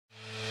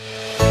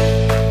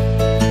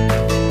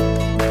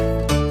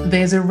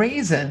There's a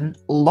reason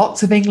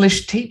lots of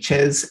English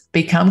teachers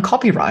become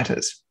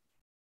copywriters.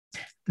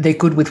 They're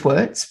good with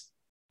words,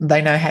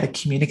 they know how to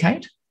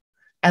communicate,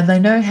 and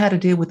they know how to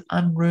deal with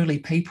unruly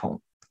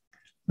people.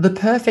 The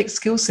perfect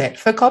skill set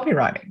for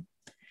copywriting.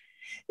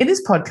 In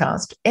this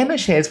podcast, Emma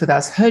shares with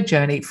us her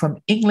journey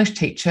from English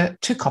teacher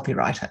to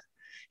copywriter,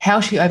 how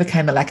she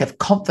overcame a lack of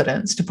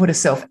confidence to put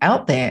herself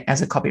out there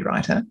as a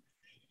copywriter,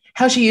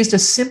 how she used a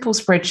simple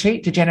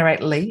spreadsheet to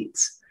generate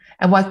leads,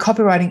 and why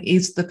copywriting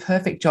is the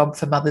perfect job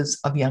for mothers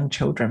of young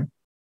children.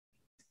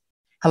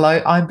 Hello,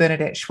 I'm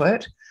Bernadette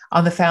Schwert.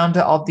 I'm the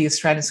founder of the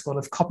Australian School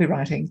of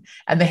Copywriting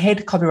and the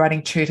head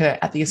copywriting tutor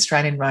at the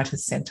Australian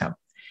Writers Centre.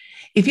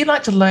 If you'd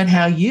like to learn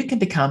how you can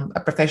become a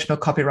professional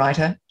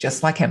copywriter,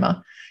 just like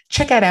Emma,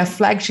 check out our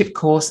flagship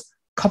course,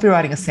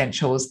 Copywriting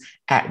Essentials,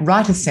 at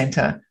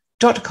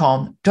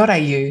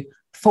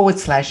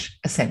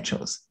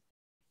writerscentre.com.au/essentials.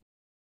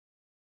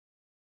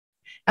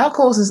 Our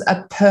courses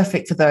are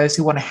perfect for those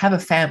who want to have a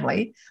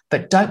family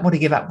but don't want to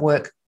give up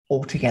work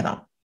altogether.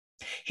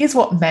 Here's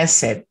what Maz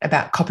said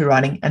about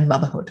copywriting and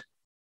motherhood.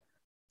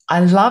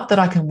 I love that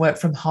I can work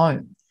from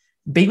home,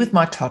 be with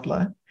my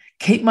toddler,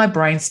 keep my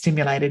brain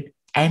stimulated,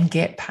 and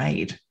get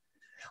paid.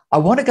 I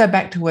want to go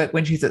back to work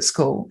when she's at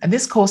school, and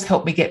this course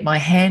helped me get my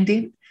hand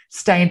in,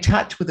 stay in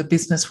touch with the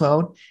business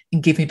world,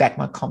 and give me back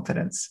my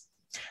confidence.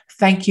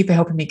 Thank you for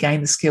helping me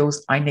gain the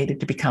skills I needed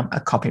to become a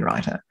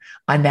copywriter.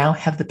 I now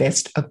have the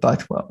best of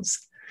both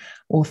worlds.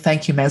 Well,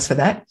 thank you, Maz, for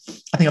that.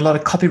 I think a lot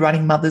of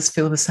copywriting mothers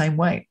feel the same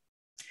way.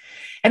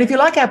 And if you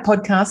like our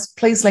podcast,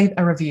 please leave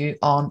a review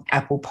on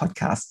Apple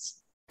Podcasts.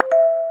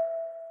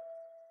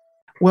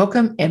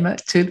 Welcome, Emma,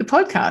 to the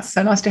podcast.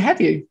 So nice to have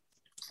you.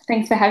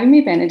 Thanks for having me,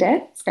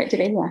 Bernadette. It's great to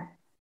be here.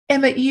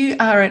 Emma, you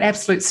are an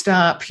absolute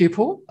star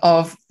pupil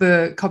of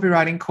the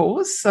copywriting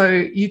course. So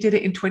you did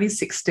it in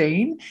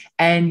 2016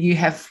 and you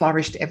have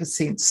flourished ever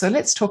since. So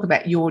let's talk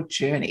about your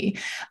journey.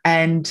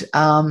 And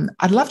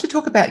I'd love to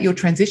talk about your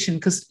transition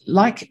because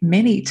like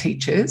many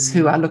teachers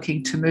who are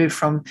looking to move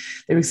from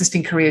their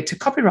existing career to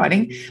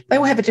copywriting, they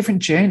will have a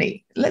different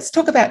journey. Let's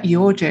talk about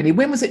your journey.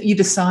 When was it you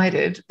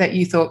decided that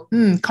you thought,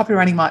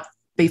 copywriting might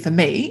be for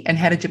me? And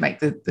how did you make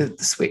the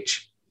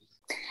switch?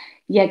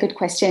 Yeah, good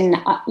question.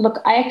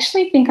 Look, I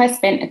actually think I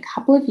spent a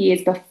couple of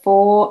years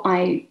before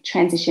I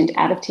transitioned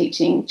out of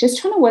teaching just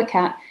trying to work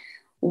out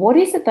what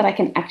is it that I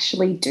can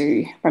actually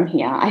do from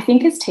here. I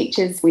think as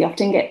teachers, we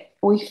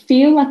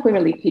feel like we're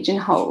really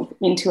pigeonholed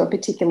into a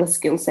particular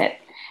skill set.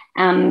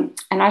 And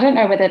I don't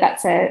know whether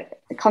that's a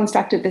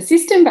construct of the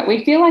system, but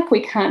we feel like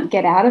we can't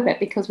get out of it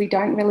because we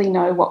don't really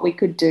know what we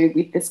could do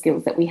with the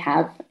skills that we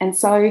have. And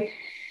so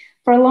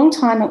for a long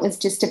time, it was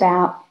just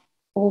about,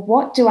 well,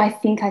 what do I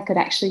think I could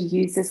actually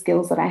use the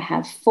skills that I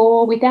have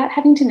for without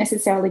having to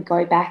necessarily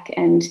go back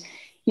and,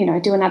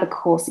 do another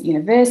course at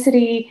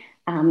university?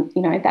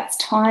 That's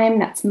time,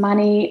 that's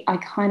money. I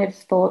kind of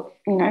thought,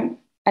 I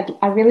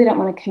really don't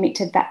want to commit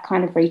to that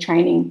kind of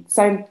retraining.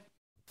 So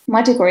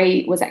my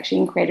degree was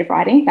actually in creative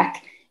writing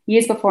back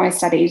years before I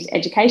studied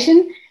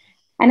education.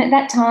 And at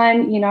that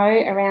time,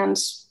 around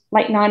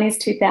late 90s,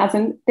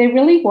 2000, there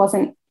really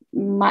wasn't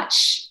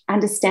much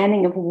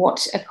understanding of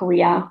what a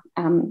career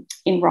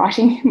in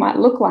writing might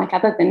look like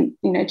other than,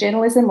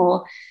 journalism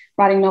or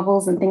writing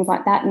novels and things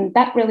like that. And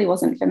that really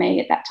wasn't for me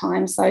at that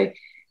time. So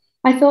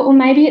I thought, well,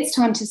 maybe it's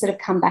time to sort of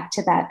come back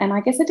to that. And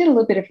I guess I did a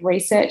little bit of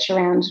research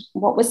around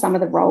what were some of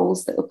the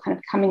roles that were kind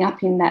of coming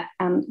up in that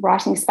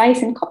writing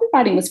space. And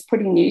copywriting was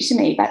pretty new to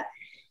me, but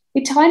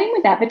it tied in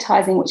with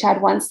advertising, which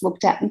I'd once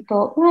looked at and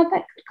thought, well,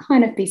 that could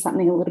kind of be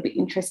something a little bit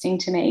interesting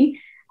to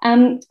me.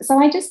 So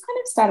I just kind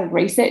of started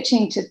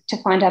researching to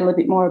find out a little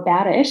bit more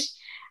about it,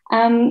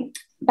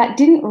 but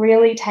didn't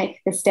really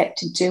take the step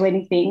to do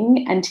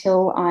anything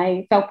until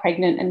I fell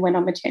pregnant and went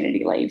on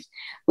maternity leave,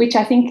 which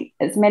I think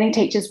as many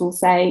teachers will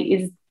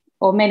say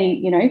or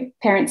many,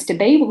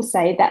 parents-to-be will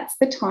say, that's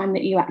the time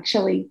that you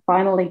actually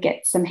finally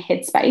get some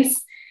headspace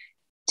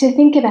to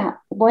think about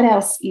what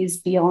else is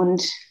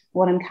beyond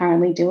what I'm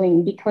currently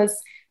doing, because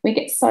we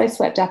get so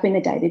swept up in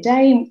the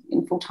day-to-day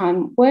in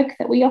full-time work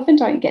that we often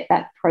don't get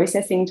that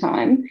processing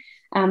time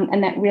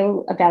and that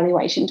real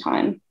evaluation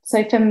time.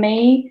 So for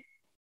me,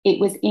 it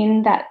was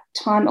in that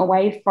time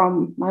away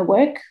from my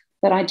work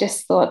that I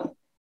just thought,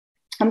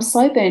 I'm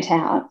so burnt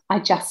out. I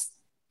just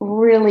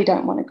really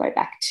don't want to go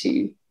back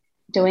to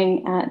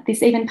doing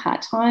this even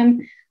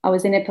part-time. I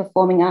was in a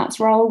performing arts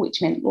role,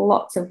 which meant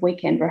lots of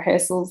weekend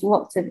rehearsals,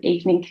 lots of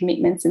evening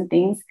commitments and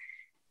things,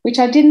 which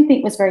I didn't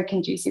think was very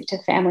conducive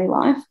to family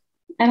life.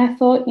 And I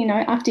thought,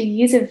 after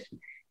years of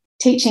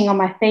teaching on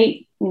my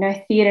feet,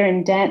 theatre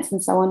and dance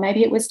and so on,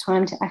 maybe it was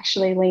time to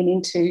actually lean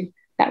into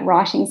that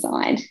writing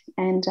side.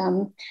 And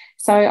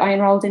so I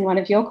enrolled in one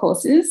of your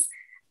courses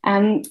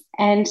and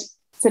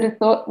sort of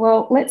thought,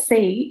 well, let's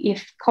see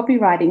if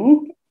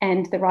copywriting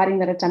and the writing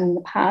that I've done in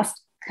the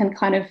past can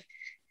kind of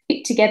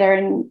fit together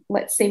and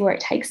let's see where it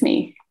takes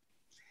me.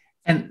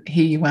 And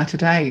here you are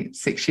today,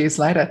 6 years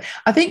later.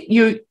 I think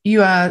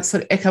you are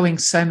sort of echoing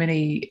so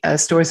many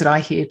stories that I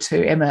hear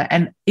too, Emma.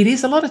 And it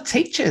is a lot of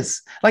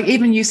teachers. Like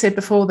even you said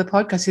before the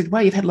podcast, you said,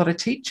 well, you've had a lot of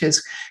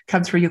teachers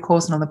come through your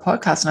course and on the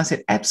podcast. And I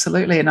said,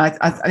 absolutely. And I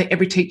think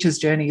every teacher's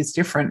journey is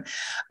different,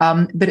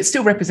 but it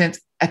still represents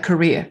a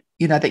career,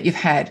 that you've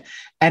had.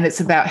 And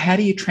it's about how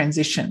do you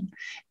transition?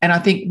 And I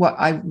think what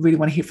I really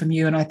want to hear from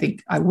you, and I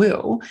think I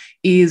will,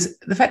 is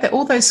the fact that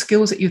all those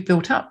skills that you've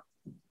built up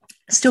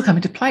still come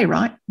into play,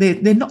 right?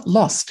 They're not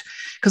lost.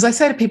 Because I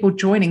say to people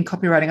joining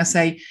copywriting, I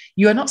say,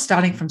 you are not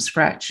starting from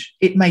scratch.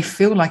 It may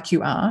feel like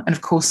you are. And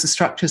of course, the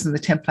structures and the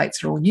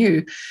templates are all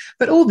new.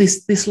 But all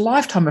this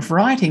lifetime of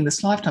writing,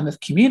 this lifetime of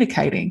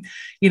communicating,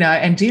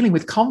 and dealing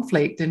with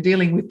conflict and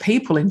dealing with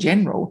people in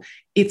general,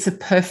 it's a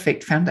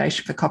perfect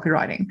foundation for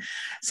copywriting.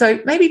 So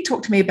maybe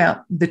talk to me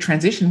about the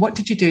transition. What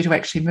did you do to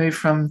actually move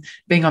from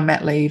being on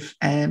mat leave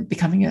and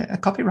becoming a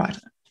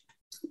copywriter?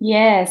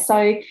 Yeah,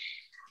 so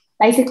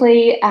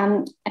basically,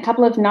 a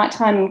couple of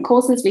nighttime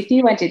courses with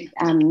you. I did,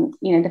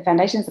 the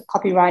foundations of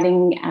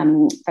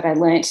copywriting that I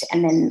learnt,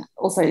 and then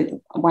also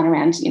one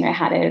around,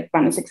 how to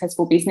run a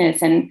successful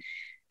business. And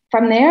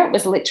from there, it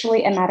was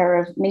literally a matter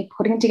of me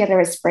putting together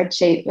a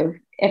spreadsheet of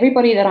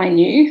everybody that I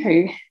knew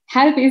who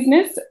had a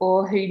business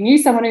or who knew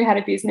someone who had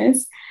a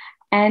business,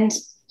 and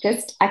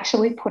just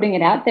actually putting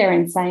it out there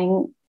and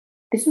saying,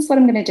 this is what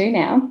I'm going to do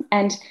now.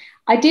 And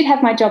I did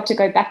have my job to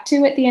go back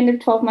to at the end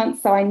of 12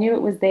 months, so I knew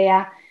it was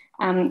there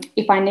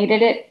if I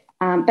needed it.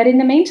 But in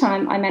the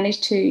meantime, I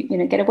managed to,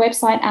 get a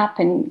website up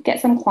and get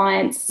some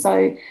clients.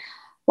 So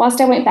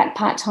whilst I went back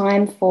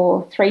part-time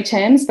for 3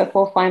 terms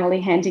before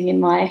finally handing in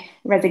my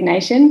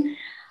resignation,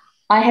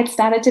 I had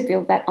started to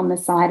build that on the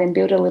side and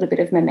build a little bit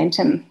of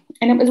momentum.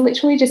 And it was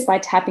literally just by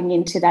tapping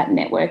into that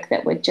network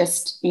that were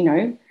just,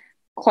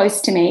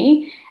 close to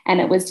me. And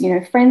it was,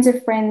 friends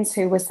of friends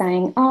who were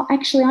saying, oh,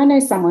 actually, I know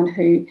someone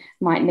who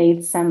might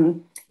need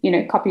some,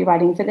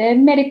 copywriting for their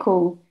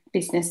medical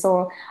business,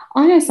 or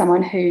I know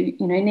someone who,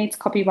 needs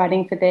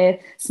copywriting for their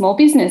small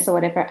business or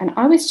whatever. And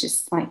I was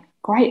just like,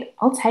 great,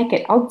 I'll take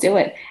it, I'll do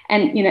it.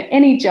 And,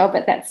 any job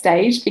at that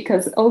stage,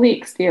 because all the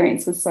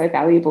experience was so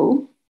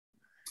valuable.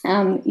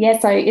 So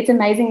it's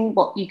amazing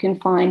what you can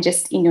find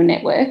just in your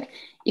network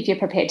if you're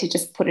prepared to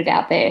just put it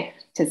out there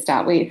to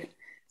start with.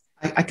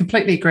 I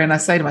completely agree. And I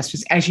say to my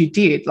students, as you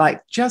did,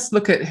 like, just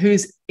look at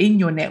who's in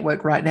your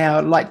network right now,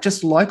 like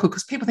just local,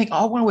 because people think,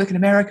 oh, I want to work in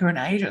America and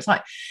Asia. It's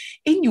like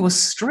in your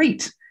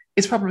street,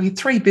 it's probably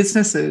 3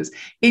 businesses.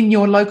 In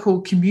your local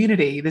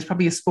community, there's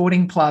probably a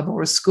sporting club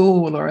or a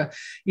school or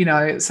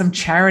some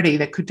charity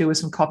that could do with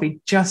some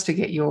copy just to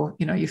get your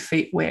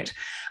feet wet.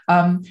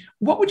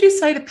 What would you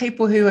say to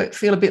people who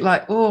feel a bit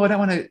like, oh, I don't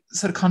want to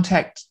sort of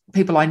contact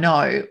people I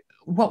know?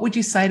 What would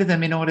you say to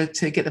them in order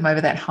to get them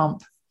over that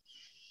hump?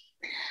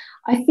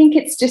 I think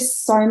it's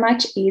just so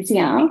much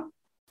easier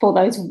for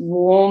those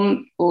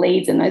warm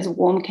leads and those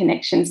warm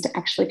connections to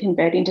actually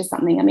convert into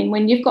something. I mean,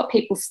 when you've got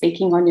people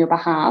speaking on your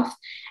behalf,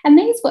 and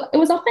it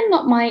was often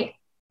not my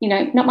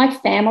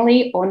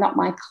family or not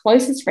my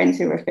closest friends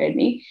who referred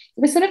me.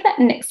 It was sort of that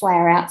next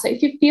layer out. So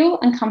if you feel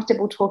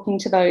uncomfortable talking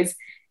to those,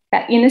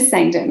 that inner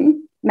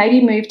sanctum,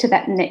 maybe move to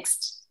that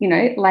next,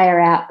 layer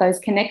out, those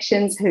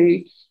connections who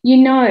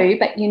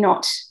but you're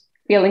not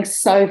feeling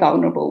so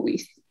vulnerable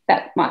with.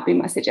 That might be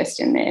my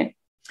suggestion there.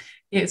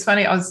 Yeah, it's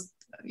funny.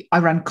 I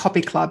run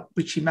Copy Club,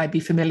 which you may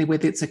be familiar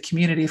with. It's a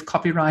community of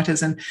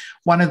copywriters. And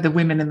one of the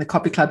women in the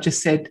Copy Club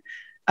just said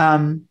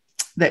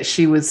that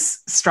she was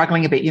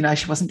struggling a bit.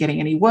 She wasn't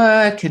getting any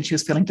work and she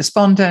was feeling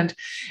despondent.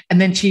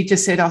 And then she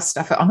just said, oh,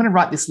 stuff it. I'm going to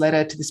write this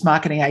letter to this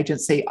marketing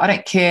agency. I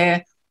don't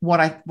care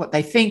what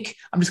they think.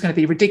 I'm just going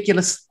to be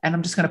ridiculous and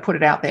I'm just going to put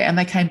it out there. And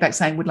they came back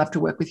saying, we'd love to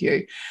work with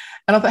you.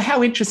 And I thought,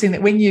 how interesting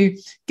that when you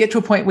get to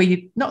a point where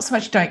you not so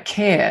much don't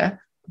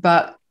care,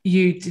 but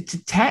you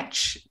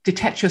detach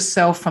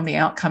yourself from the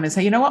outcome and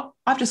say, you know what,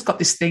 I've just got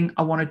this thing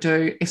I want to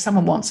do. If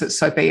someone wants it,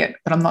 so be it.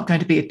 But I'm not going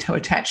to be too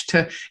attached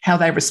to how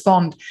they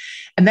respond.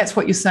 And that's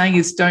what you're saying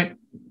is don't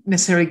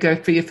necessarily go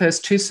for your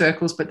first 2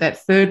 circles, but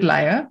that third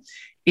layer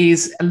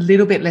is a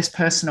little bit less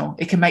personal.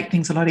 It can make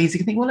things a lot easier. You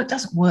can think, well, it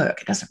doesn't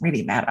work. It doesn't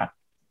really matter.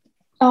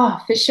 Oh,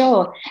 for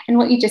sure. And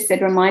what you just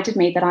said reminded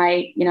me that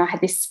I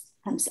had this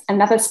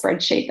another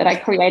spreadsheet that I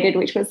created,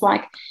 which was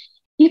like,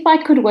 if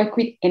I could work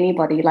with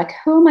anybody, like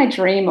who are my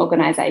dream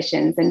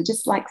organizations, and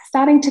just like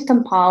starting to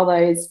compile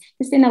those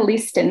just in a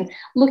list and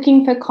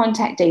looking for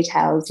contact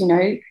details,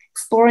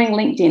 exploring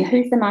LinkedIn,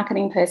 who's the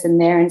marketing person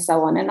there and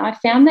so on. And I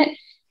found that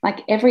like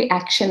every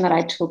action that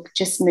I took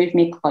just moved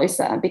me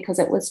closer because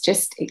it was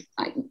just, it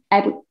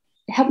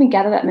helped me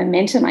gather that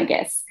momentum, I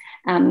guess.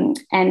 And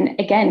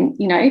again,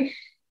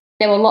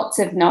 there were lots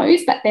of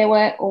no's, but there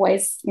were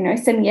always,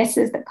 some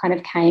yeses that kind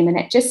of came, and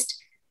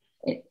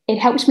it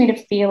helped me to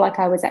feel like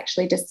I was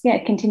actually just,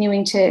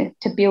 continuing to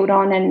build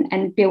on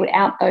and build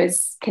out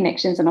those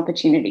connections and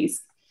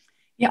opportunities.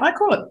 Yeah, I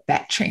call it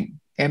batching,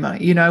 Emma,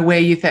 where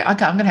you think,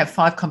 okay, I'm going to have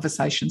 5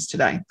 conversations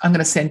today. I'm going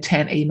to send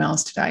 10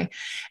 emails today.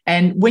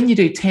 And when you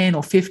do 10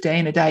 or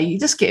 15 a day, you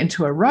just get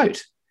into a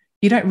rote.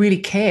 you don't really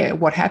care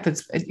what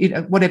happens,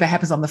 whatever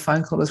happens on the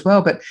phone call as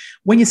well. But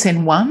when you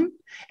send one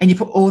and you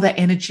put all that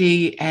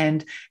energy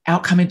and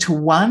outcome into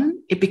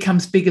one, it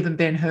becomes bigger than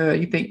Ben-Hur.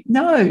 You think,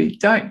 no,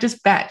 don't,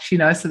 just batch,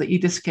 so that you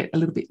just get a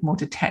little bit more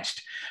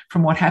detached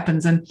from what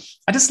happens. And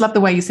I just love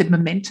the way you said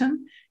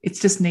momentum. You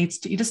just need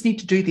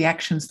to do the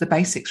actions, the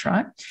basics,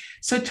 right?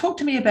 So talk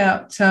to me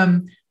about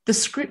the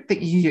script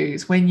that you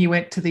use when you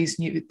went to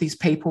these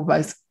people,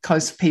 both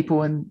close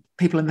people and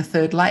people in the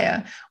third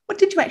layer. What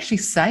did you actually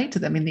say to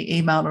them in the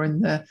email or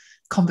in the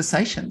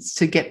conversations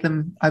to get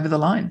them over the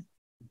line?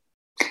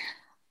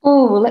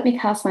 Oh, well, let me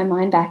cast my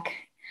mind back.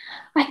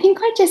 I think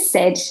I just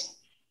said,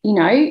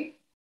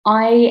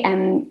 I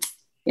am,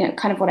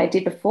 kind of what I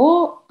did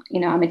before.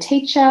 I'm a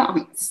teacher.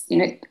 I'm,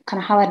 kind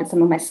of highlighted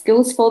some of my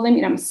skills for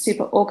them. I'm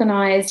super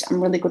organized.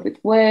 I'm really good with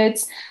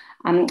words.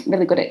 I'm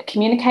really good at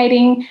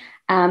communicating.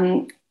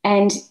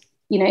 And,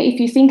 if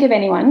you think of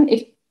anyone,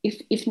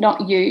 if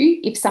not you,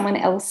 if someone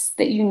else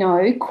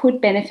that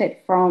could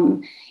benefit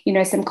from,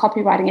 some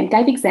copywriting, and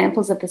gave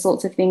examples of the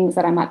sorts of things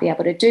that I might be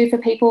able to do for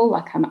people,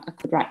 like I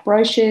could write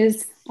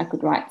brochures, I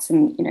could write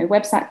some,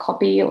 website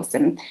copy or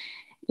some,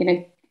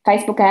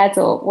 Facebook ads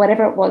or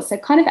whatever it was. So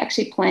kind of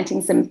actually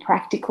planting some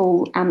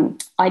practical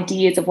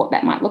ideas of what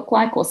that might look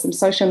like, or some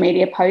social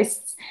media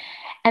posts.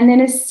 And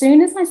then as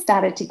soon as I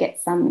started to get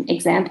some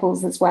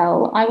examples as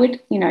well, I would,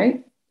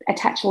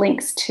 attach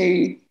links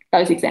to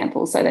those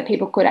examples so that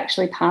people could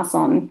actually pass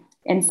on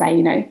and say,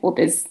 well,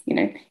 there's,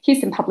 here's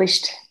some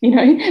published,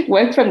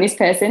 work from this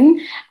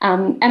person.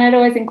 And I'd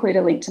always include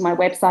a link to my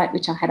website,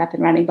 which I had up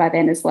and running by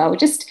then as well,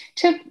 just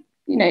to,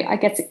 I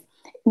guess,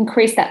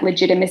 increase that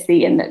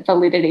legitimacy and the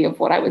validity of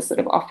what I was sort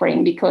of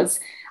offering,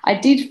 because I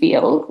did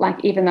feel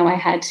like even though I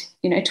had,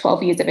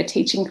 12 years of a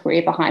teaching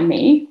career behind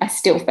me, I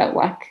still felt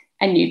like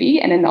a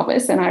newbie and a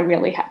novice. And I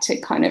really had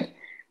to kind of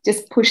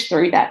just push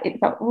through that. It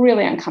felt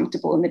really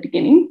uncomfortable in the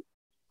beginning,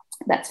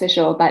 that's for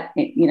sure. But,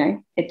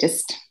 it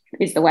just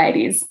is the way it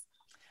is.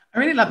 I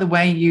really like the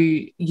way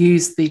you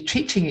use the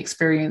teaching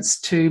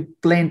experience to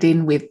blend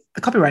in with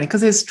the copywriting,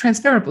 because there's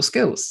transferable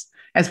skills,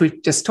 as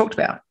we've just talked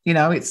about.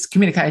 It's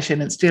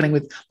communication, it's dealing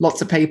with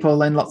lots of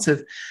people and lots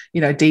of,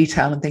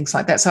 detail and things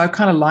like that. So I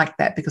kind of like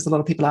that, because a lot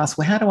of people ask,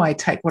 well, how do I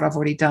take what I've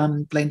already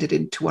done, blend it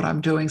into what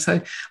I'm doing?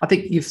 So I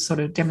think you've sort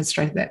of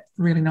demonstrated that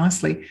really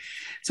nicely.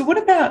 So what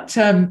about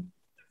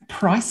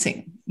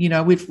pricing?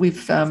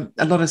 We've a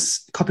lot of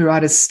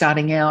copywriters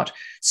starting out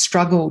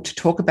struggle to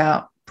talk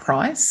about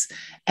price,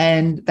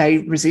 and they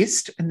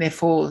resist, and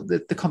therefore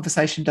the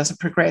conversation doesn't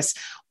progress.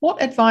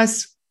 What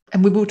advice,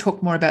 and we will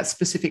talk more about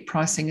specific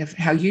pricing of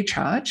how you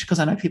charge, because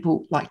I know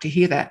people like to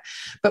hear that,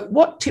 but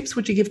what tips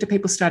would you give to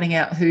people starting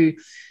out who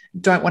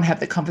don't want to have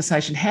the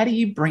conversation? How do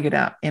you bring it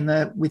up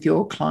with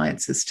your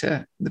clients as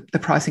to the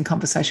pricing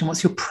conversation?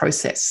 What's your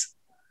process?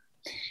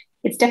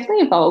 It's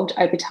definitely evolved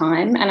over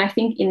time. And I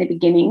think in the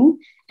beginning,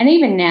 and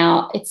even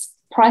now,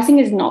 pricing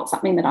is not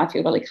something that I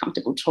feel really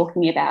comfortable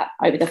talking about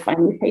over the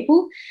phone with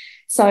people.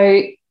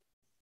 So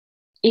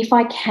if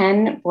I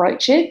can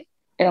broach it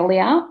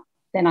earlier,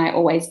 then I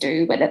always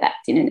do, whether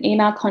that's in an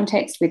email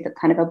context with a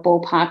kind of a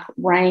ballpark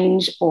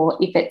range, or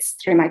if it's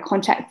through my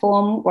contact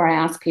form where I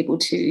ask people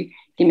to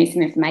give me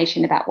some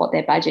information about what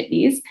their budget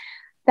is.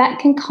 That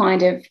can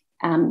kind of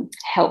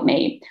help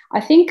me.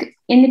 I think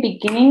in the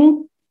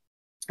beginning,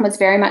 I was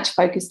very much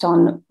focused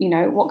on,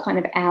 what kind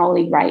of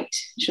hourly rate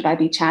should I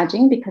be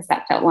charging, because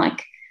that felt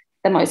like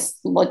the most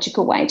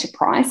logical way to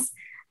price.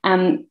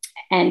 And,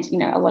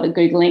 a lot of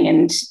Googling,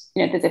 and,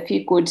 there's a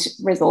few good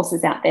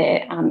resources out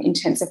there in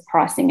terms of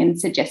pricing and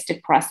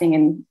suggestive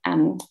pricing,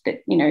 and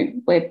that,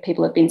 where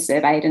people have been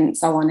surveyed and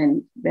so on.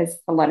 And there's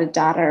a lot of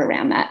data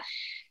around that.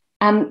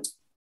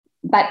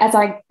 But as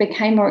I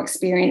became more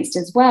experienced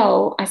as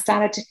well, I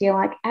started to feel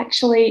like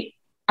actually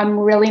I'm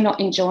really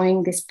not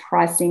enjoying this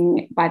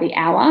pricing by the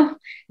hour,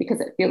 because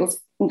it feels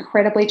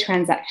incredibly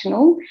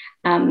transactional.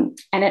 And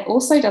it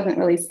also doesn't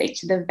really speak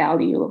to the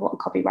value of what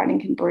copywriting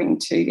can bring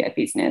to a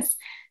business.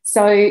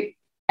 So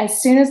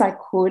as soon as I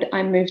could,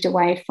 I moved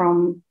away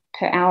from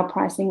per hour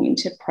pricing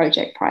into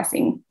project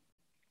pricing.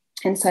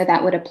 And so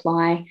that would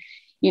apply,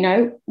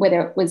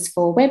 whether it was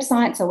for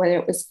websites or whether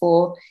it was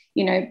for,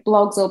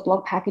 blogs or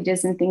blog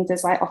packages and things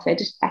as I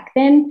offered back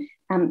then.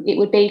 It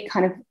would be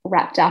kind of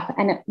wrapped up,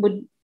 and it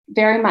would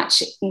very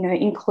much,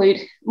 include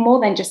more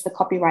than just the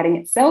copywriting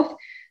itself.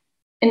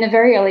 In the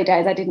very early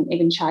days, I didn't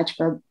even charge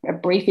for a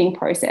briefing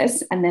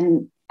process. And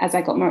then as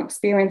I got more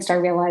experienced, I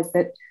realized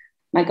that,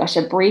 my gosh,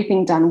 a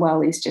briefing done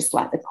well is just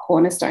like the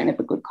cornerstone of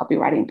a good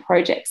copywriting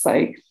project. So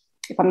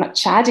if I'm not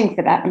charging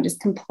for that, I'm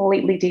just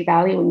completely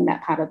devaluing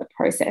that part of the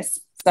process.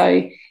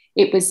 So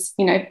it was,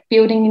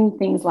 building in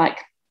things like,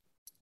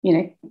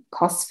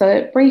 costs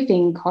for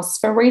briefing, costs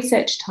for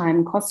research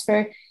time, costs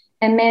for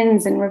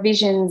amends and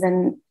revisions,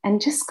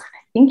 and just kind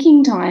of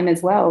thinking time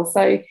as well.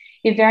 So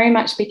it very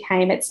much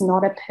became, it's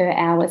not a per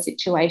hour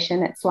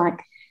situation. It's like,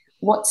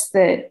 what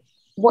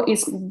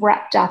is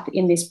wrapped up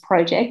in this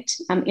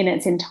project in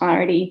its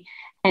entirety,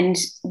 and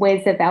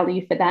where's the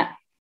value for that?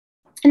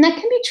 And that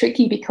can be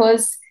tricky,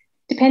 because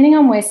depending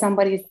on where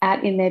somebody's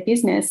at in their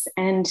business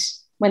and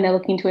when they're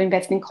looking to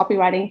invest in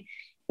copywriting,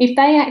 if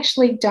they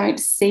actually don't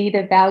see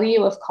the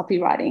value of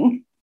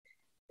copywriting,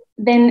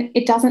 then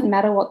it doesn't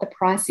matter what the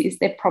price is,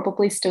 they're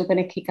probably still going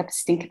to kick up a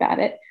stink about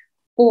it.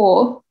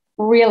 Or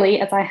really,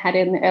 as I had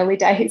in the early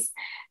days,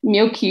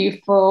 milk you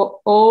for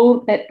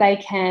all that they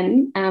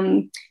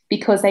can,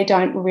 because they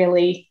don't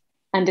really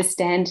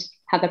understand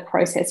how the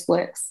process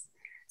works.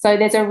 So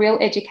there's a real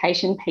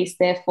education piece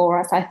there for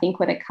us, I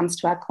think, when it comes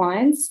to our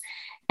clients,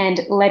 and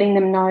letting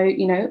them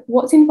know,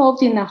 what's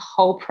involved in the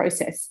whole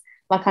process.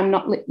 Like,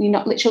 you're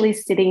not literally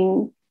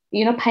sitting,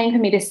 you're not paying for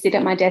me to sit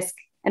at my desk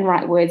and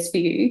write words for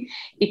you.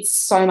 It's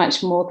so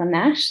much more than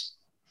that.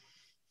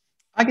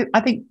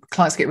 I think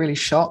clients get really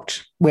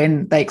shocked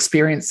when they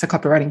experience a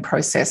copywriting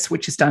process,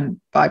 which is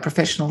done by a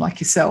professional like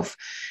yourself,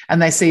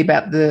 and they see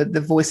about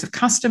the voice of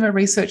customer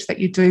research that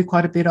you do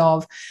quite a bit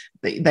of.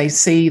 They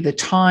see the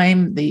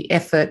time, the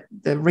effort,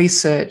 the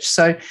research.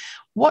 So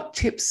what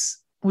tips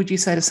would you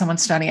say to someone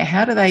starting out?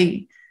 How do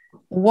they,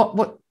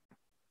 what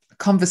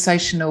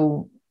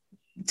conversational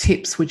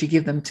tips would you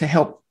give them to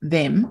help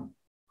them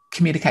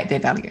communicate their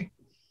value?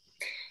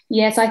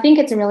 Yes, I think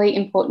it's really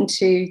important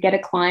to get a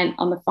client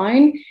on the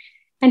phone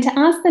and to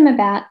ask them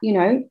about,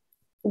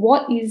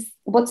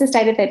 what's the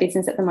state of their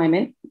business at the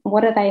moment?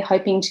 What are they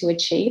hoping to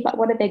achieve? Like,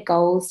 what are their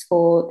goals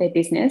for their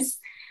business?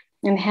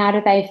 And how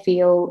do they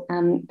feel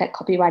that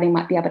copywriting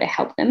might be able to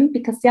help them?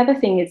 Because the other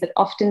thing is that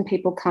often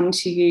people come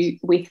to you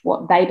with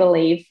what they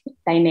believe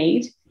they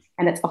need,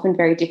 and it's often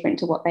very different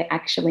to what they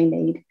actually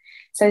need.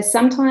 So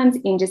sometimes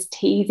in just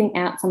teasing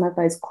out some of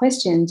those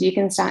questions, you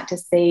can start to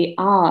see,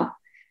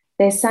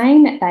 they're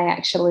saying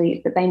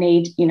that they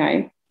need,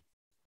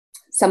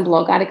 some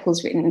blog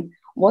articles written.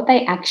 What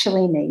they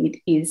actually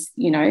need is,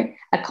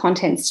 a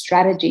content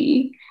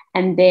strategy,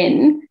 and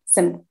then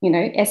some,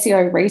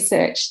 SEO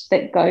research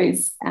that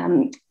goes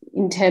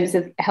in terms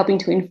of helping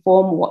to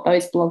inform what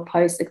those blog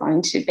posts are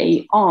going to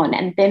be on.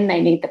 And then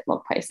they need the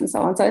blog posts and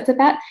so on. So it's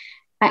about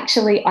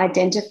actually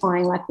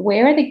identifying, like,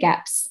 where are the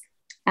gaps,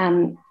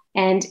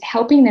 and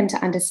helping them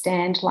to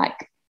understand,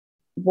 like,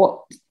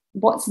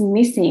 what's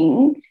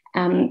missing,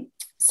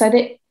 so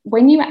that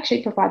when you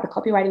actually provide the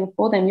copywriting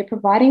for them, you're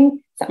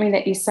providing something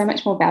that is so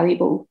much more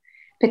valuable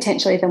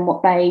potentially than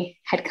what they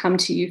had come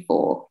to you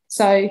for.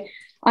 So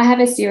I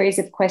have a series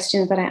of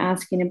questions that I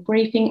ask in a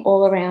briefing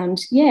all around,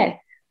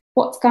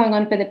 what's going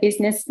on for the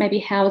business? Maybe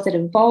how has it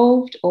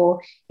evolved?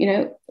 Or,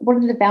 what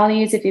are the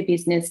values of your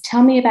business?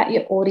 Tell me about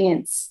your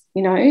audience,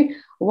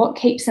 what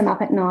keeps them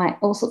up at night,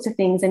 all sorts of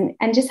things.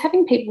 And just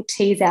having people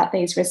tease out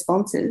these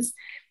responses.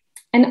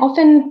 And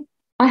often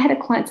I had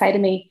a client say to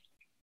me,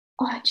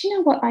 do you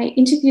know what? I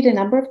interviewed a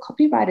number of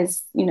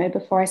copywriters,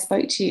 before I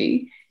spoke to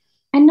you,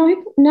 and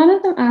none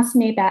of them asked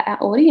me about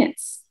our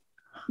audience,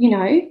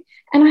 and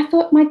I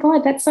thought, my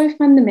God, that's so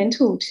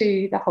fundamental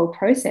to the whole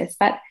process.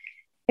 But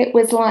it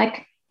was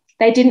like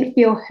they didn't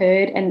feel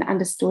heard and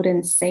understood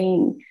and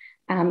seen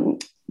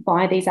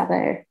by these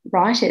other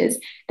writers.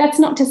 That's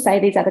not to say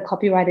these other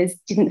copywriters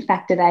didn't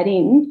factor that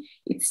in.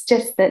 It's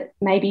just that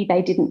maybe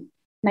they didn't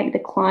make the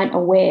client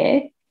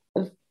aware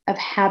of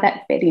how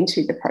that fed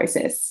into the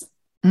process.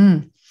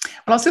 Well,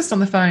 I was just on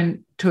the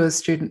phone to a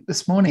student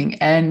this morning,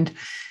 and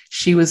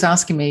she was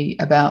asking me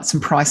about some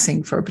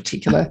pricing for a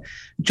particular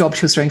job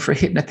she was doing for a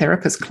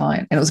hypnotherapist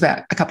client, and it was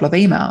about a couple of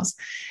emails.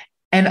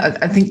 And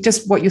I think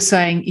just what you're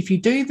saying, if you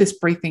do this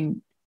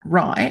briefing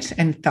right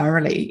and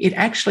thoroughly, it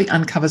actually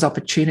uncovers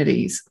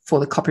opportunities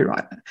for the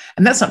copywriter.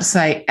 And that's not to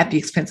say at the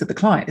expense of the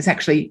client. It's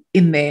actually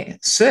in their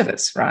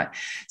service, right?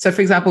 So,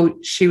 for example,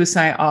 she was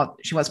saying,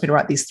 she wants me to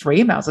write these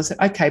 3 emails. I said,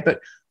 okay, but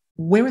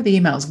where are the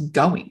emails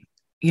going?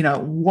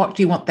 What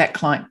do you want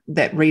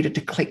that reader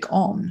to click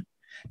on?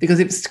 Because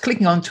if it's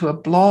clicking onto a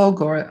blog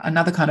or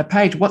another kind of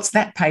page, what's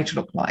that page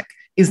look like?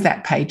 Is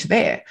that page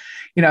there?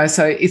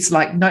 So it's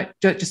like, no,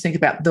 don't just think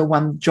about the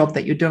one job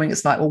that you're doing.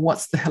 It's like, well,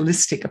 what's the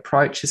holistic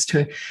approach as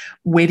to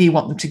where do you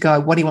want them to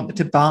go? What do you want them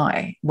to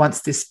buy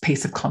once this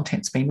piece of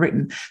content's been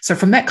written? So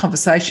from that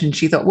conversation,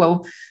 she thought,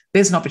 well,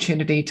 there's an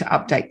opportunity to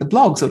update the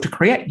blogs or to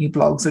create new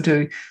blogs or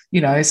do,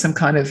 some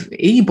kind of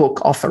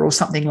ebook offer or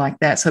something like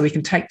that. So we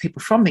can take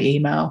people from the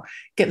email,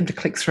 get them to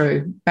click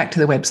through back to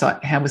the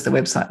website. How was the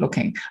website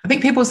looking? I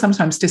think people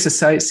sometimes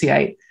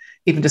disassociate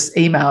even just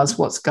emails,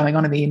 what's going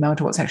on in the email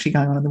to what's actually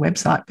going on in the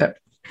website. But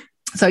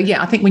so,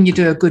 I think when you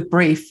do a good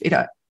brief, it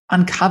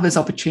uncovers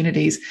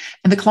opportunities,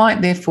 and the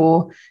client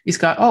therefore is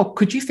going,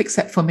 could you fix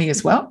that for me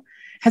as well?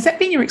 Has that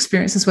been your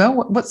experience as well?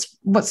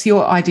 What's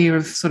your idea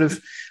of sort of,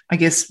 I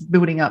guess,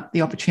 building up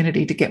the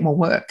opportunity to get more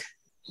work?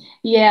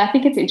 Yeah, I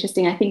think it's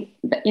interesting. I think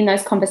in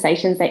those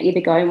conversations, they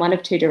either go in one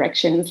of two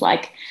directions.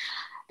 Like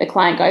the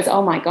client goes,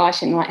 oh my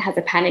gosh, and like has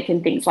a panic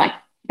and thinks like,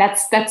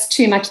 that's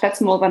too much.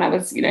 That's more than I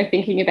was,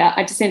 thinking about.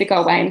 I just need to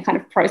go away and kind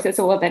of process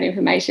all of that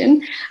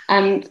information.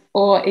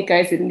 Or it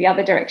goes in the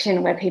other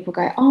direction where people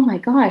go, oh my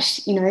gosh,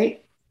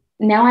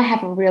 now I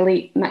have a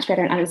really much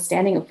better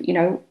understanding of,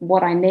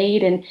 what I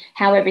need and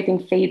how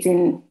everything feeds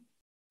in,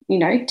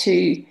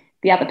 to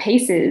the other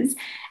pieces.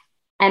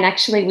 And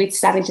actually, we're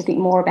starting to think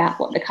more about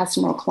what the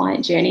customer or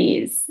client journey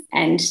is,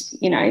 and,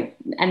 you know,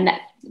 and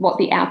that what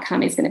the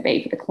outcome is going to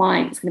be for the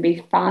client. It's going to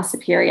be far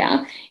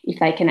superior if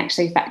they can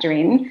actually factor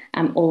in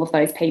all of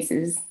those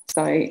pieces.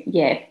 So,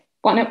 yeah,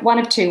 one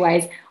of two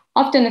ways.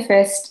 Often the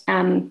first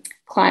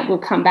client will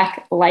come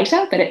back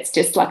later, but it's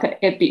just like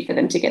a bit for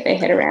them to get their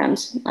head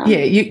around.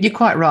 Yeah, you're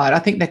quite right. I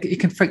think that you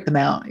can freak them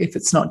out if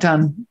it's not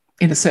done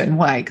in a certain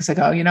way, because they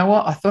go, you know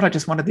what, I thought I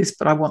just wanted this,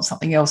 but I want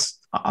something else.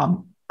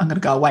 I'm going to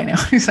go away now.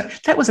 So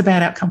that was a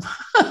bad outcome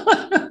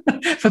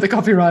for the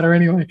copywriter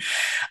anyway.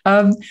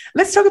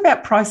 Let's talk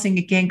about pricing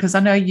again, because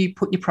I know you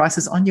put your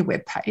prices on your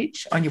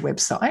webpage, on your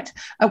website.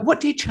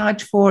 What do you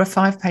charge for a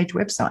 5-page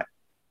website?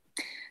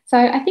 So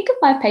I think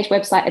a 5-page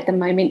website at the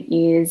moment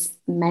is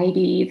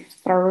maybe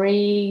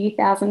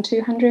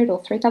 3,200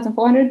 or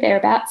 3,400,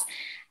 thereabouts.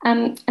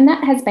 And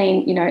that has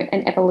been, you know,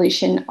 an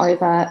evolution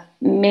over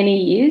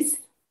many years.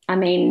 I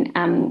mean,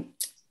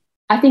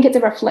 I think it's a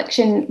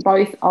reflection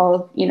both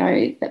of, you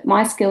know,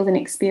 my skills and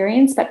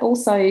experience, but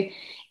also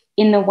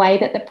in the way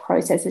that the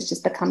process has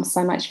just become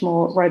so much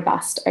more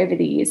robust over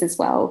the years as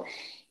well.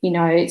 You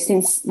know,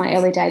 since my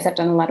early days, I've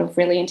done a lot of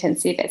really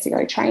intensive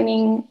SEO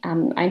training.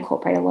 I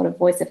incorporate a lot of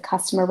voice of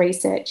customer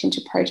research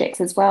into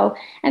projects as well.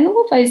 And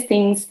all of those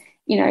things,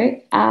 you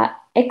know, are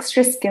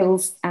extra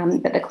skills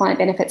that the client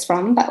benefits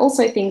from, but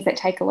also things that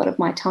take a lot of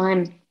my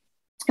time.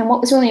 And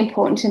what was really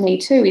important to me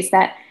too is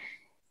that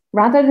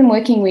rather than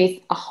working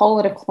with a whole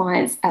lot of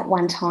clients at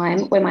one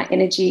time, where my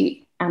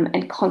energy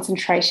and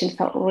concentration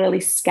felt really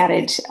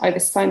scattered over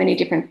so many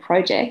different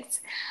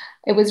projects,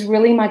 it was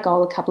really my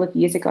goal a couple of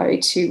years ago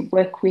to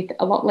work with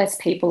a lot less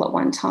people at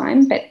one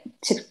time, but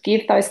to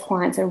give those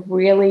clients a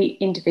really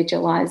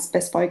individualized,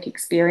 bespoke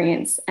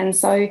experience. And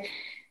so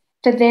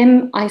for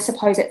them, I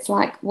suppose it's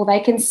like, well, they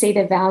can see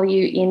the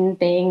value in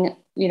being,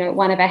 you know,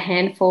 one of a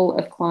handful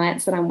of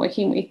clients that I'm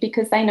working with,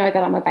 because they know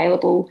that I'm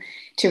available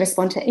to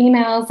respond to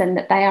emails and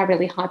that they are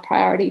really high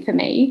priority for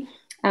me.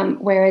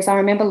 Whereas I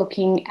remember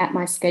looking at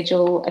my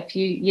schedule a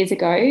few years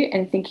ago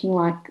and thinking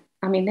like,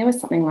 I mean, there was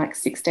something like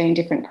 16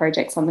 different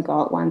projects on the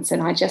go at once.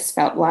 And I just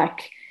felt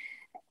like,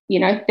 you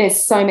know,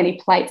 there's so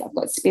many plates I've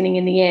got spinning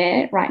in the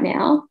air right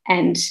now,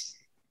 and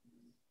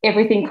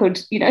everything could,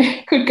 you know,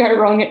 could go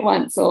wrong at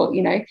once. Or,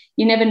 you know,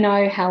 you never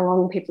know how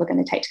long people are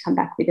going to take to come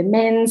back with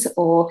amends,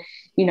 or,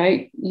 you know,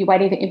 you're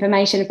waiting for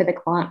information for the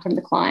client from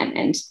the client,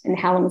 and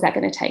how long is that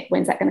going to take?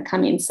 When's that going to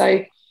come in?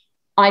 So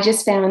I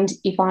just found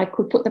if I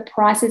could put the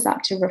prices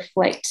up to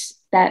reflect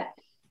that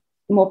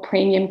more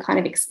premium kind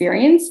of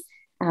experience,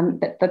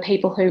 that the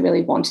people who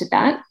really wanted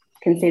that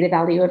can see the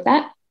value of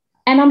that.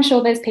 And I'm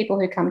sure there's people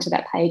who come to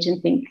that page and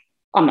think,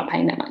 I'm not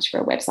paying that much for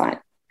a website.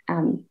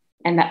 And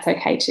that's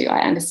okay too.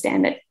 I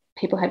understand that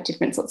people have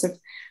different sorts of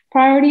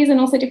priorities and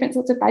also different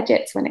sorts of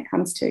budgets when it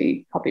comes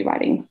to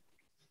copywriting.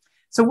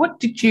 So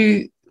what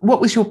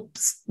was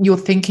your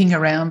thinking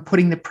around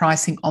putting the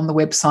pricing on the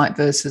website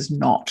versus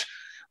not?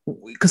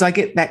 Because I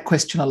get that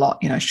question a lot,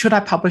 you know, should I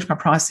publish my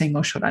pricing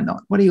or should I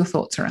not? What are your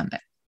thoughts around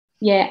that?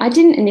 Yeah, I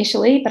didn't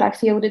initially, but I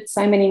fielded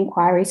so many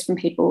inquiries from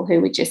people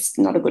who were just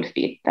not a good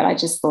fit that I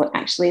just thought,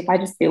 actually, if I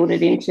just build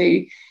it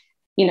into,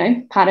 you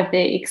know, part of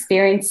the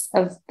experience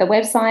of the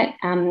website,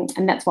 and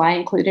that's why I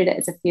included it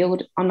as a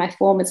field on my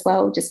form as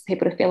well, just for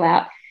people to fill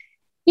out.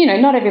 You know,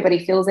 not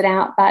everybody fills it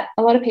out, but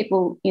a lot of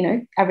people, you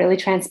know, are really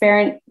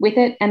transparent with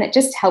it. And it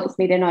just helps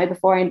me to know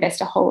before I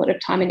invest a whole lot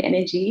of time and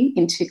energy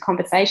into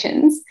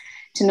conversations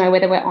to know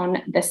whether we're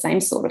on the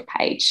same sort of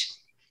page.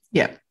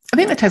 Yeah. I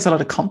think that takes a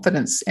lot of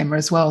confidence, Emma,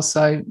 as well.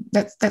 So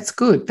that's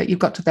good that you've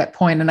got to that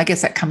point. And I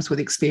guess that comes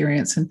with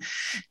experience. And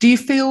do you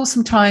feel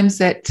sometimes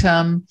that,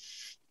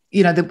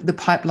 you know, the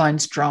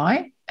pipeline's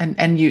dry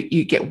and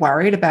you get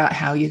worried about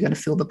how you're going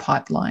to fill the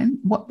pipeline?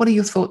 What are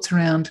your thoughts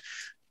around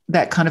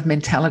that kind of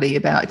mentality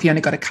about if you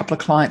only got a couple of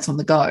clients on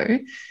the go?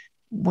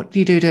 What do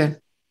you do to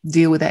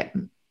deal with that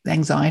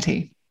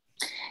anxiety?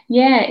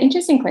 Yeah,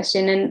 interesting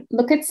question. And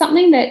look, it's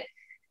something that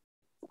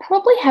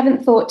probably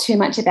haven't thought too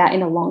much about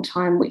in a long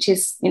time, which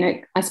is, you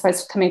know, I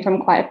suppose coming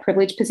from quite a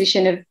privileged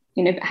position of,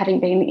 you know, having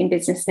been in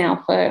business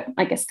now for,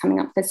 I guess, coming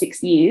up for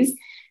 6 years.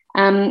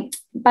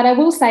 But I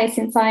will say,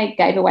 since I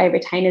gave away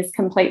retainers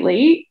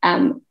completely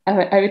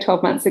over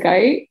 12 months ago,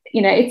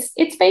 you know,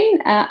 it's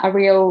been a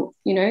real,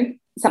 you know,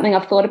 something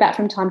I've thought about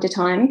from time to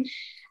time.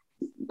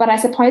 But I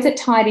suppose it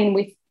tied in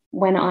with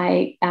when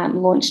I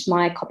launched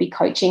my copy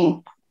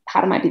coaching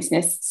part of my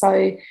business.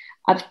 So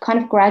I've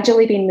kind of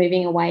gradually been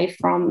moving away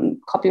from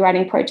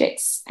copywriting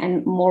projects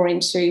and more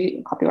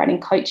into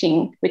copywriting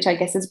coaching, which I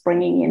guess is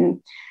bringing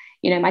in,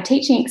 you know, my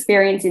teaching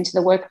experience into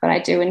the work that I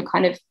do and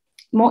kind of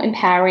more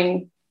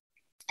empowering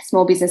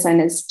small business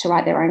owners to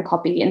write their own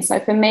copy. And so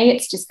for me,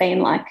 it's just been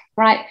like,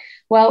 right,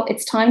 well,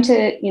 it's time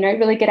to, you know,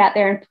 really get out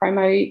there and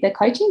promote the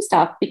coaching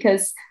stuff,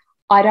 because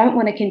I don't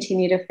want to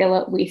continue to fill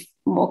it with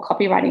more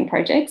copywriting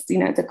projects. You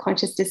know, it's a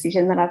conscious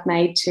decision that I've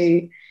made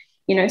to,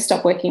 you know,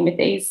 stop working with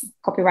these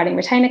copywriting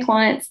retainer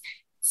clients.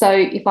 So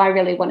if I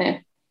really want to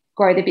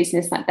grow the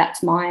business, like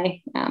that's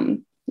my,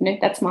 you know,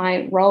 that's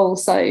my role.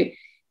 So,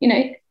 you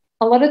know,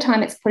 a lot of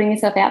time it's putting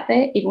yourself out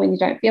there, even when you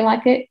don't feel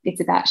like it. It's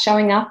about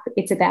showing up.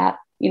 It's about,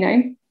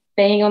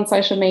 being on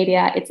social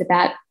media. It's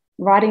about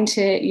writing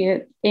to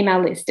your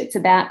email list. It's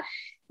about,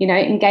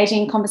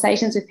 engaging in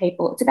conversations with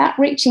people. It's about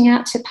reaching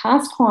out to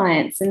past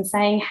clients and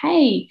saying,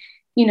 hey,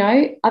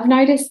 I've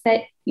noticed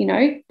that,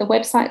 the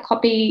website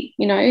copy,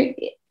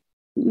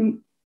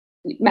 maybe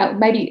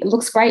it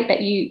looks great, but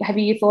have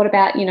you thought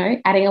about,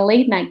 adding a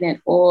lead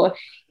magnet, or,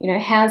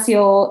 have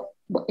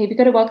you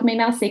got a welcome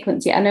email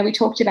sequence yet? I know we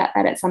talked about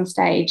that at some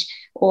stage.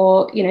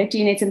 Or, do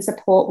you need some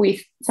support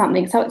with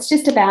something? So it's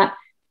just about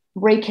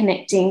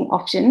reconnecting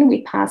often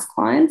with past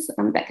clients.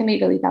 That can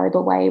be a really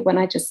valuable way when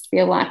I just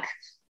feel like,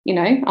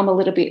 I'm a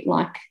little bit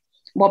like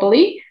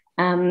wobbly.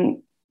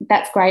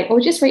 That's great.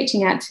 Or just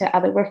reaching out to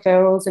other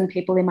referrals and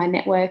people in my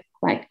network,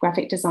 like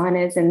graphic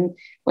designers and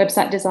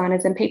website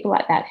designers and people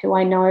like that who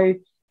I know,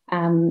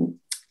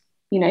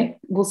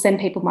 will send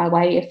people my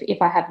way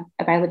if I have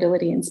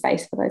availability and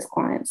space for those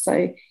clients.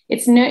 So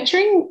it's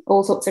nurturing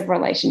all sorts of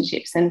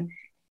relationships, and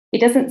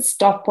it doesn't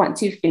stop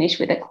once you've finished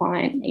with a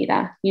client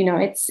either.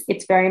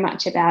 It's very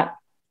much about,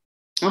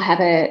 I have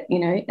a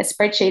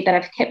spreadsheet that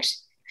I've kept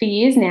for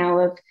years now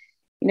of,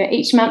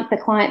 each month the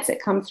clients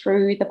that come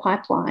through the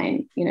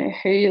pipeline,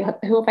 who have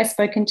I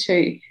spoken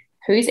to,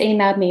 who's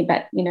emailed me,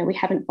 but, we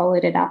haven't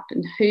followed it up,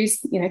 and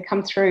who's,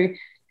 come through,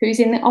 who's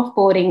in the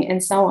offboarding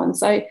and so on.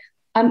 So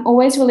I'm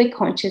always really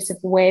conscious of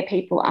where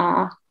people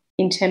are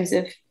in terms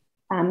of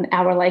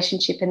our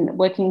relationship and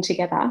working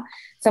together.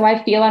 So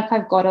I feel like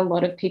I've got a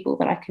lot of people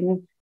that I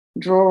can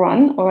draw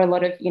on, or a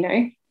lot of,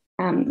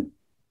 I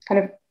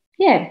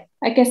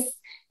guess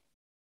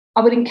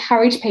I would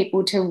encourage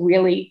people to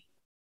really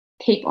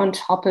keep on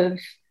top of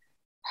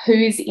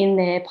who's in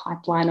their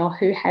pipeline or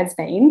who has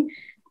been,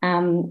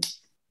 so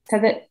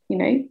that,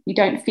 you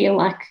don't feel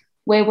like,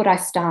 where would I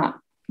start?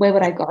 Where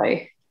would I go?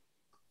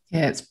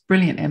 Yeah, it's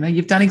brilliant, Emma.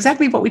 You've done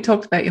exactly what we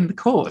talked about in the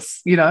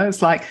course.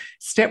 It's like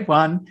step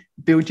 1,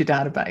 build your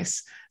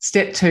database.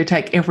 Step 2,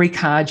 take every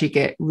card you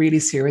get really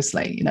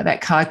seriously. That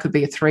card could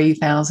be a $3,000,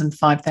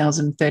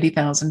 $5,000,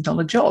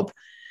 $30,000 job.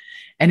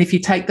 And if you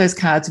take those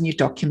cards and you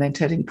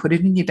document it and you put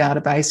it in your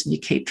database and you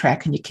keep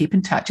track and you keep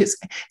in touch, it's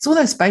all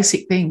those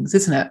basic things,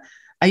 isn't it?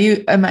 Are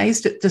you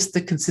amazed at just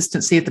the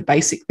consistency of the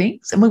basic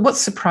things? And what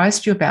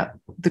surprised you about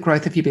the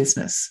growth of your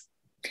business?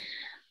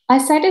 I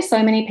say to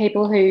so many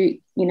people who,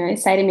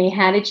 say to me,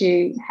 how did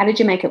you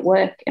make it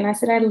work? And I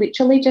said, I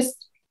literally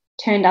just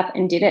turned up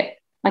and did it.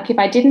 Like, if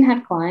I didn't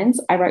have clients,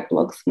 I wrote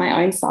blogs for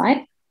my own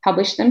site,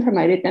 published them,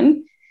 promoted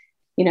them,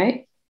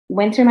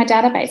 went through my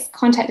database,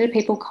 contacted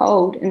people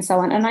cold and so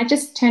on. And I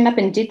just turned up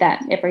and did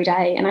that every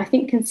day. And I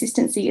think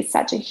consistency is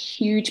such a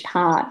huge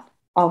part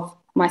of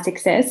my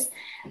success,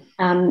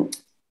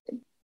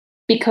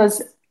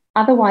 because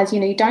otherwise,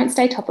 you don't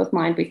stay top of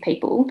mind with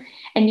people,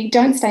 and you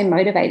don't stay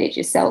motivated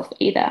yourself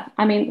either.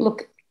 I mean,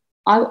 look,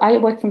 I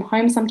work from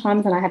home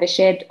sometimes and I have a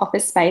shared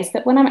office space,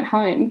 but when I'm at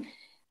home,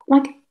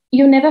 like,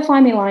 you'll never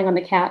find me lying on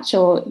the couch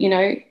or,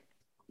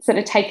 sort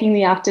of taking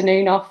the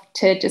afternoon off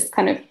to just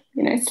kind of,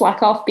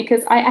 slack off,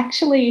 because I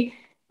actually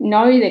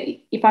know that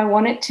if I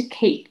want it to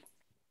keep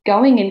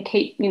going and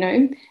keep,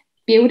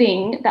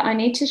 building, that I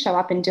need to show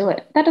up and do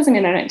it. That doesn't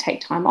mean I don't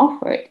take time off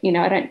for it.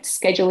 I don't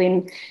schedule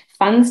in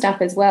fun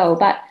stuff as well,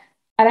 but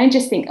I don't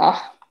just think,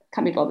 oh,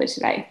 can't be bothered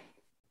today.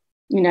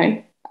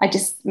 I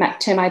just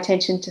turn my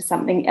attention to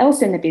something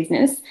else in the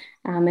business,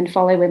 and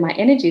follow where my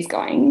energy is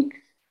going.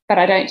 But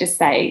I don't just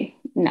say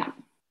no,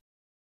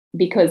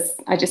 because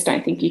I just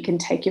don't think you can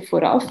take your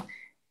foot off.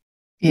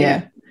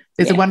 Yeah.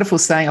 There's a wonderful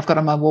saying I've got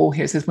on my wall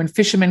here. It says, when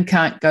fishermen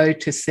can't go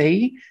to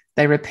sea,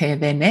 they repair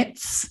their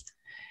nets,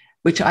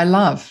 which I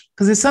love,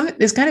 because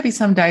there's going to be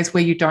some days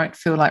where you don't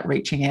feel like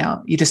reaching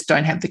out. You just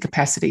don't have the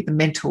capacity, the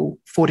mental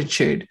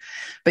fortitude.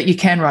 But you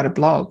can write a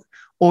blog,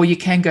 or you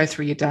can go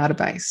through your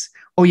database,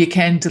 or you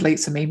can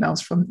delete some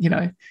emails from,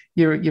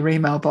 your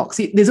email box.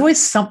 There's always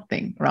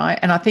something, right?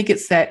 And I think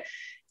it's that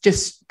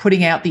just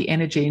putting out the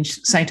energy and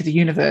saying to the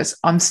universe,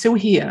 I'm still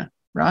here,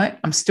 right?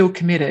 I'm still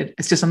committed.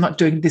 It's just I'm not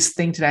doing this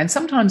thing today. And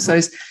sometimes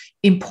those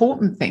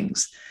important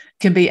things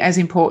can be as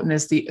important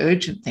as the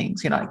urgent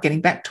things.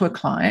 Getting back to a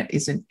client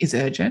is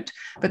urgent,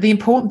 but the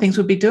important things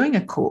would be doing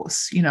a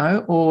course,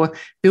 or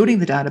building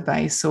the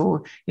database,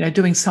 or,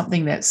 doing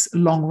something that's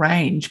long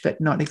range, but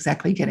not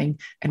exactly getting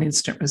an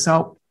instant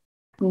result.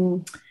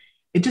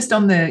 It just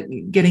on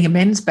the getting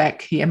amends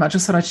back here, I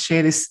just thought I'd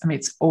share this. I mean,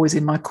 it's always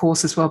in my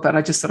course as well, but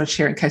I just thought I'd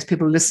share it in case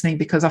people are listening,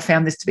 because I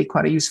found this to be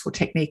quite a useful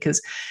technique,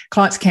 as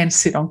clients can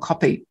sit on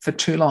copy for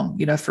too long,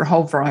 for a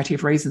whole variety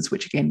of reasons,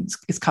 which again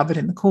is covered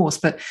in the course.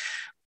 But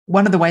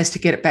one of the ways to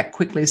get it back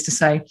quickly is to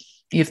say,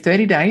 you have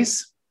 30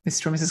 days,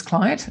 Mr. or Mrs.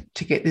 Client,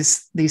 to get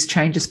these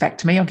changes back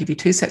to me. I'll give you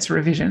 2 sets of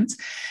revisions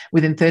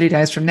within 30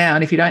 days from now.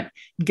 And if you don't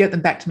get them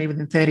back to me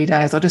within 30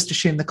 days, I'll just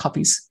assume the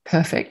copy's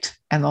perfect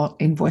and I'll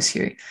invoice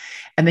you.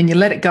 And then you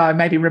let it go,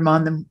 maybe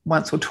remind them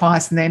once or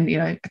twice. And then,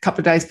 a couple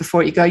of days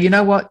before you go, you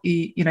know what,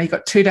 you've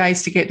got 2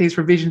 days to get these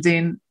revisions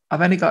in.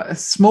 I've only got a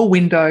small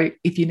window.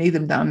 If you need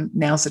them done,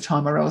 now's the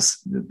time, or else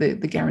the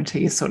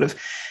guarantee is sort of,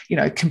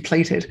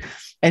 completed.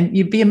 And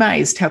you'd be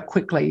amazed how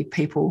quickly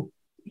people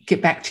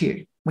get back to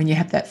you when you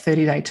have that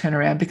 30-day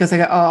turnaround, because they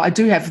go, oh, I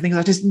do have things.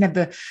 I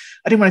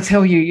didn't want to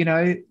tell you,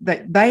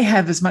 that they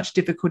have as much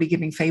difficulty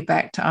giving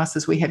feedback to us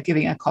as we have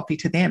giving our copy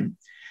to them.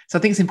 So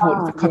I think it's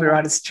important for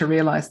copywriters to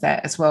realize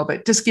that as well,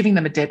 but just giving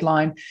them a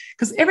deadline,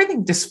 because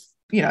everything just,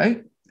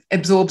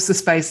 absorbs the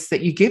space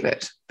that you give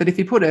it. But if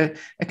you put a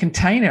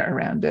container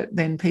around it,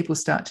 then people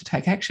start to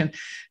take action.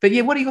 But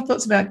yeah, what are your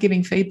thoughts about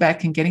giving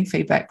feedback and getting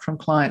feedback from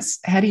clients?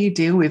 How do you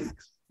deal with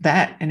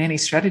that, and any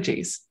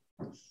strategies?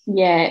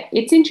 Yeah,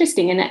 it's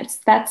interesting. And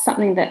that's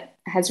something that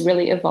has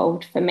really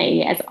evolved for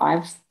me as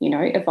I've,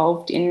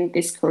 evolved in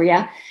this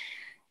career.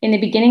 In the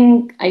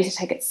beginning, I used to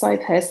take it so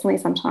personally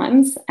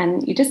sometimes,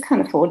 and you just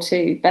can't afford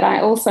to. But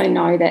I also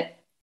know that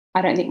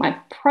I don't think my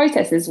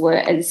processes were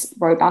as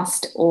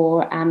robust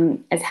or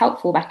as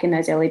helpful back in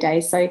those early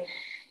days. So,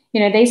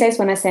 these days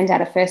when I send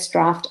out a first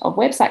draft of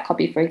website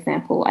copy, for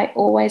example, I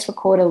always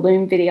record a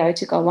Loom video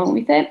to go along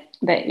with it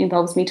that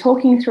involves me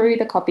talking through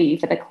the copy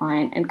for the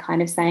client and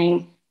kind of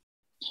saying,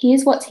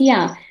 here's what's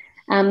here.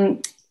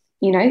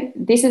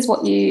 This is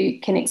what you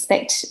can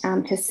expect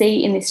to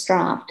see in this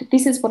draft.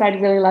 This is what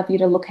I'd really love you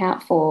to look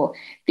out for.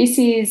 This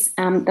is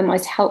the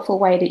most helpful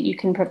way that you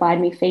can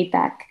provide me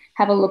feedback.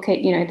 Have a look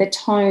at, the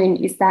tone.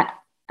 Is that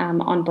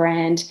on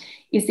brand?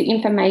 Is the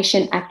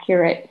information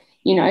accurate?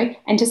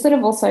 And to sort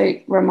of also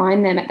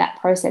remind them at that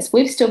process,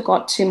 we've still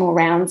got 2 more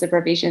rounds of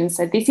revisions.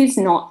 So this is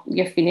not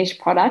your finished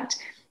product.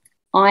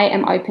 I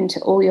am open to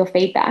all your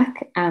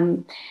feedback.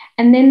 And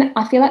then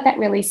I feel like that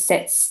really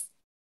sets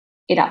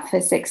it up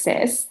for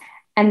success.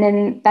 And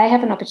then they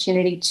have an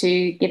opportunity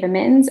to give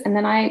amends. And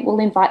then I will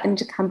invite them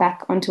to come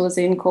back onto a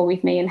Zoom call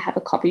with me and have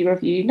a copy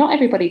review. Not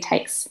everybody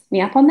takes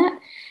me up on that,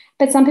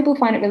 but some people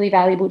find it really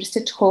valuable just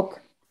to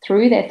talk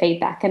through their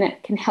feedback, and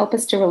it can help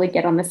us to really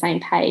get on the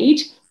same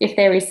page if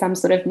there is some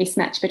sort of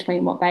mismatch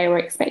between what they were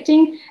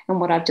expecting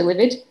and what I've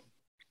delivered.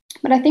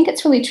 But I think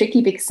it's really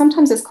tricky because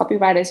sometimes as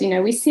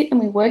copywriters, we sit and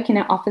we work in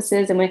our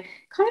offices and we're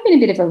kind of in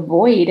a bit of a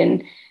void,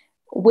 and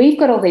we've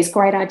got all these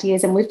great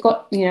ideas and we've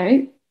got,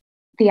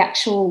 the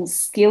actual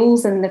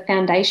skills and the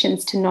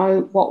foundations to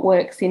know what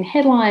works in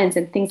headlines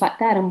and things like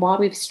that, and why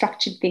we've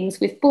structured things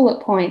with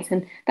bullet points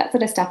and that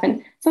sort of stuff.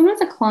 And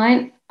sometimes a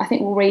client, I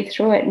think, will read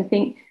through it and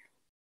think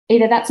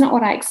either that's not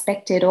what I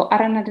expected, or I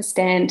don't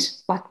understand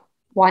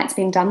why it's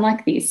been done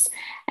like this.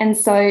 And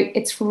so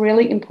it's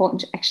really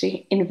important to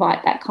actually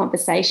invite that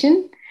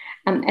conversation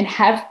and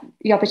have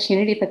the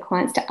opportunity for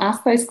clients to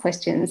ask those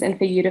questions and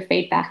for you to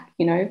feedback,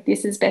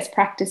 this is best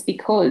practice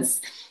because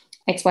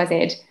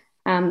XYZ.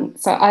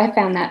 So I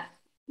found that,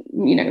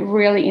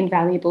 really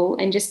invaluable,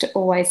 and just to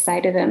always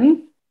say to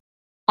them,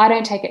 I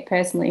don't take it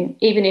personally,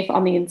 even if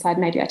on the inside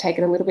maybe I take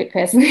it a little bit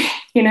personally.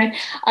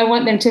 I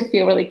want them to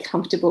feel really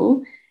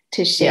comfortable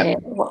to share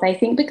what they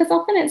think, because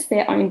often it's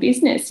their own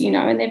business,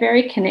 and they're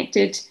very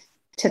connected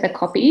to the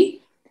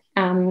copy,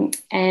 and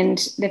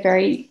they're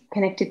very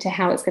connected to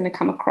how it's going to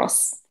come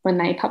across when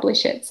they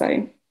publish it.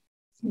 So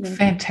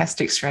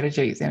fantastic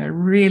strategies,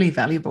 and really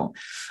valuable.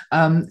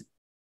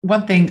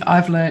 One thing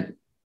I've learned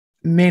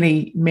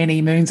many, many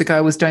moons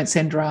ago was don't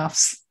send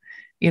drafts.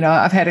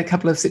 I've had a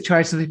couple of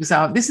situations where people say,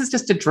 oh, this is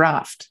just a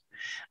draft.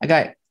 I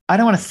go, I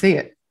don't want to see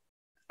it.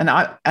 And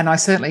I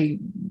certainly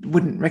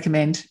wouldn't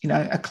recommend,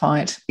 a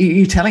client,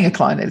 you telling a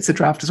client that it's a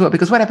draft as well,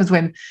 because what happens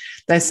when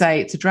they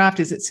say it's a draft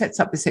is it sets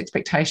up this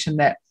expectation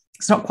that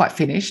it's not quite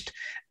finished,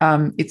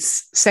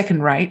 it's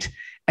second rate,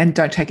 and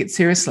don't take it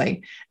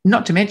seriously.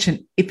 Not to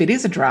mention, if it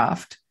is a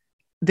draft,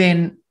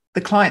 then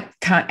the client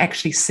can't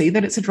actually see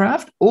that it's a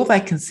draft. All they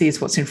can see is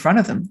what's in front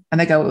of them. And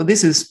they go, well,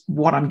 this is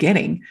what I'm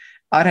getting.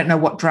 I don't know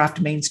what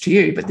draft means to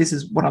you, but this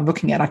is what I'm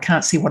looking at. I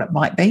can't see what it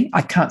might be.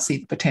 I can't see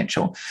the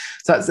potential.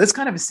 So it's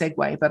kind of a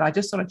segue, but I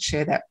just thought I'd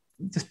share that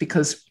just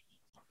because,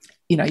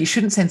 you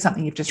shouldn't send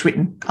something you've just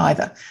written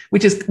either,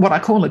 which is what I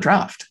call a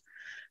draft,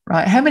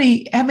 right? How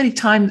many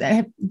times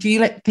do you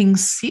let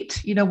things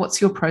sit?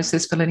 What's your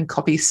process for letting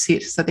copy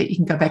sit so that you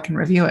can go back and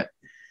review it?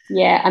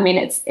 Yeah, I mean,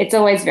 it's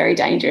always very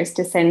dangerous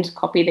to send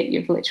copy that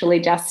you've literally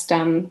just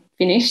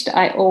finished.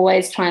 I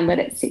always try and let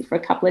it sit for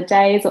a couple of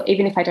days, or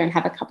even if I don't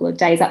have a couple of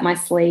days up my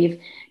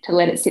sleeve, to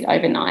let it sit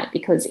overnight,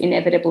 because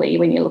inevitably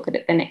when you look at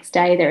it the next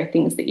day, there are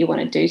things that you want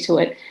to do to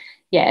it.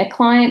 Yeah, a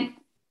client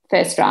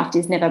first draft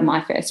is never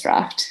my first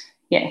draft.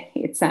 Yeah,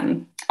 it's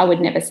I would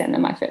never send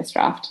them my first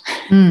draft.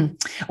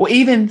 Or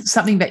even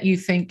something that you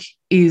think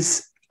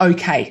is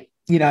okay.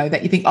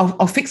 That you think,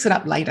 I'll fix it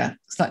up later.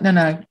 It's like,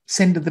 no,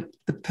 send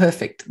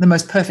the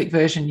most perfect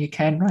version you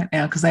can right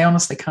now, because they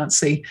honestly can't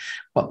see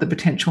what the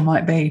potential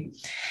might be.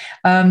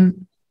 I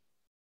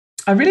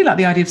really like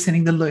the idea of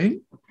sending the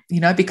Loom,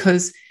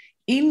 because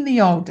in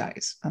the old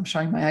days, I'm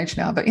showing my age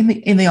now, but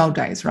in the old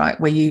days, right,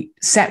 where you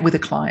sat with a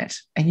client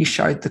and you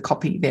showed the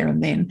copy there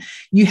and then,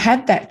 you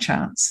had that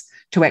chance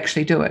to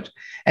actually do it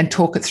and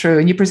talk it through,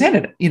 and you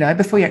presented it,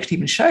 before you actually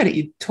even showed it,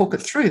 you talk it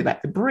through about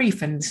the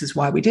brief, and this is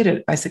why we did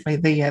it, basically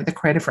the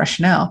creative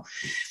rationale.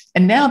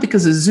 And now,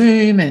 because of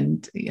Zoom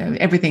and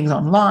everything's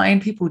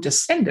online, people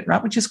just send it,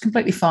 right, which is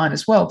completely fine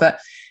as well. But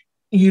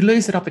you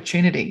lose that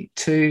opportunity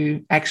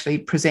to actually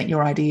present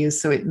your ideas.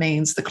 So it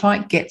means the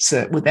client gets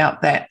it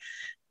without that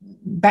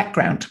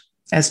background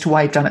as to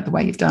why you've done it the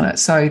way you've done it.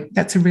 So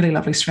that's a really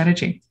lovely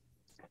strategy.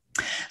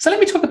 So let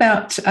me talk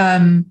about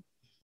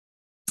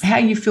how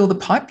you fill the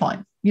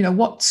pipeline.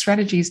 What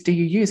strategies do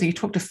you use? You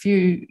talked a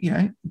few,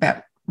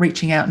 about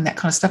reaching out and that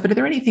kind of stuff, but are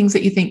there any things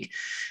that you think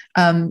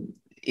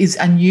is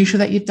unusual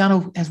that you've done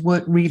or has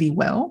worked really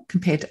well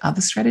compared to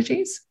other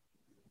strategies?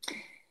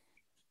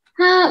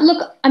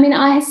 Look, I mean,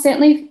 I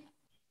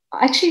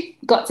actually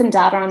got some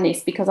data on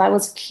this because I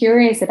was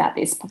curious about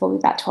this probably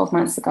about 12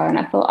 months ago, and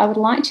I thought I would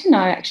like to know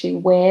actually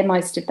where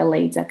most of the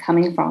leads are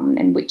coming from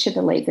and which of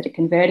the leads that are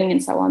converting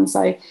and so on.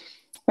 So I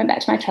went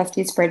back to my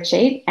trusty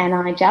spreadsheet and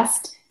I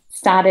just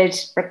started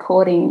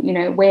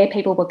recording, where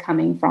people were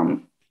coming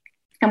from.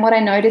 And what I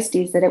noticed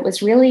is that it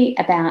was really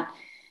about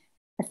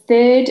a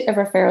third of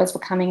referrals were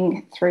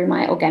coming through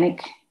my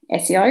organic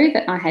SEO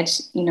that I had,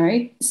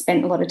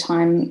 spent a lot of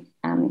time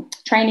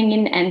training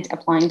in and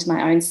applying to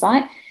my own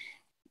site.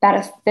 About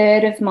a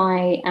third of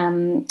my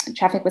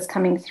traffic was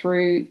coming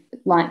through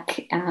my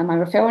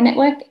referral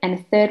network, and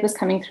a third was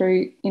coming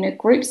through,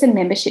 groups and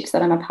memberships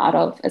that I'm a part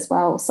of as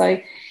well. So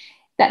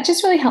that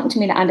just really helped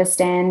me to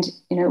understand,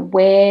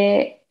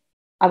 where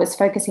I was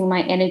focusing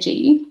my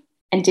energy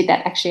and did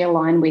that actually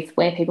align with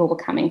where people were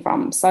coming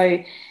from.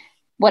 So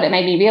what it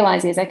made me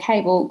realize is,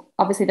 okay, well,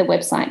 obviously the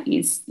website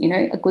is,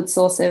 a good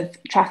source of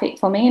traffic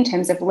for me in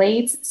terms of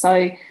leads. So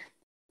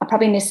I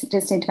probably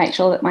just need to make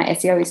sure that my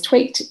SEO is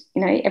tweaked,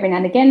 every now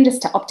and again,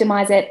 just to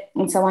optimize it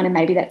and so on. And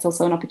maybe that's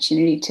also an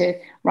opportunity to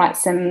write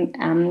some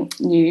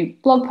new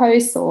blog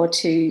posts or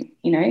to,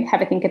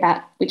 have a think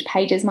about which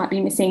pages might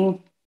be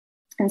missing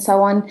and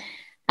so on.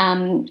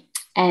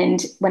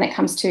 And when it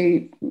comes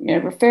to,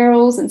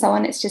 referrals and so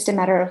on, it's just a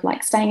matter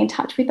of staying in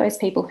touch with those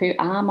people who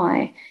are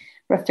my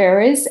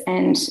referrers.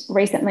 And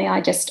recently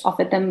I just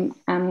offered them,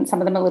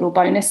 some of them a little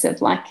bonus of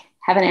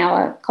have an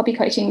hour copy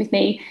coaching with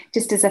me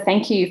just as a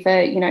thank you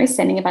for,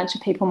 sending a bunch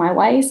of people my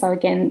way. So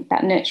again,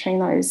 about nurturing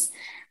those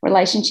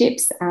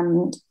relationships,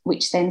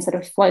 which then sort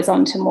of flows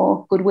on to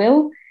more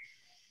goodwill.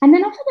 And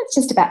then often it's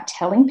just about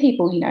telling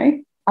people,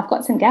 I've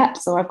got some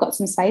gaps or I've got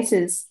some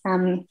spaces.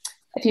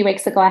 A few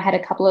weeks ago, I had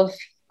a couple of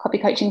copy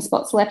coaching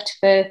spots left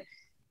for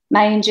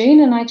May and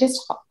June, and I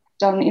just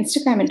hopped on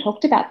Instagram and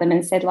talked about them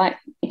and said,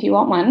 if you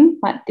want one,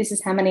 this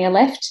is how many are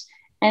left.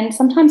 And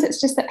sometimes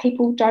it's just that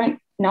people don't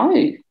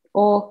know,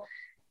 or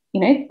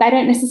they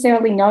don't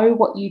necessarily know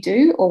what you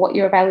do or what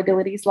your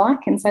availability is like,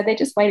 and so they're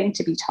just waiting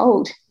to be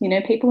told.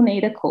 People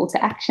need a call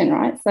to action,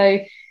 right? So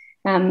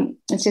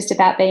it's just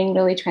about being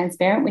really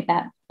transparent with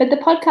that. But the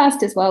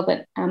podcast as well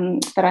that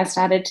I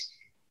started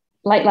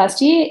late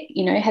last year,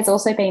 has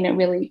also been a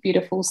really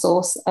beautiful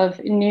source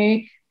of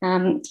new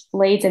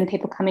leads and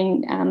people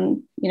coming,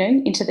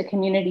 into the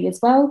community as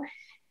well.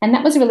 And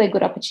that was a really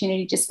good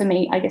opportunity just for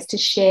me, I guess, to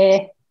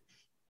share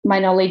my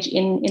knowledge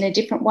in a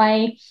different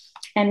way.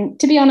 And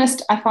to be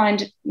honest, I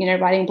find,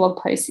 writing blog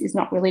posts is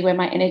not really where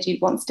my energy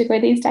wants to go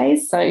these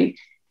days. So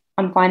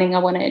I'm finding I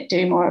want to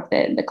do more of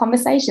the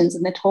conversations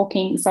and the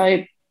talking.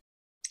 So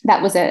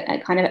that was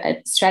a kind of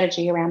a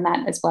strategy around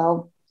that as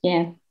well.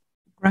 Yeah.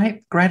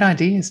 Great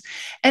ideas.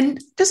 And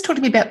just talk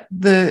to me about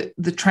the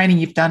training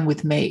you've done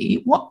with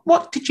me.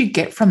 What did you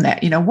get from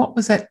that? What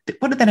was that?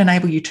 What did that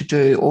enable you to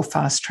do or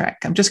fast track?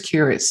 I'm just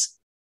curious.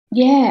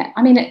 Yeah,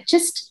 I mean,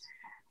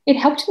 it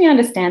helped me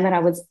understand that I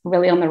was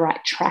really on the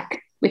right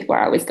track with where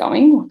I was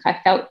going. I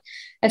felt,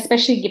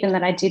 especially given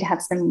that I did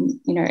have some,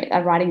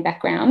 a writing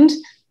background,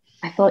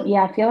 I thought,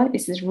 yeah, I feel like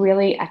this is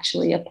really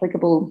actually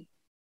applicable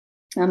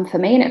for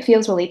me, and it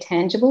feels really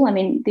tangible. I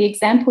mean, the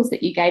examples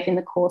that you gave in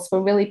the course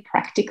were really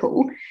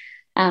practical.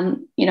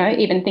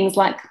 Even things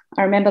like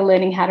I remember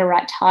learning how to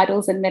write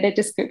titles and meta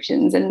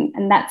descriptions,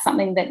 and that's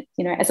something that,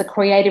 as a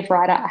creative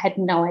writer, I had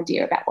no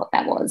idea about what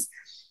that was,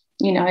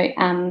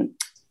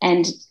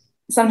 and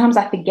sometimes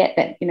I forget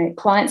that,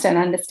 clients don't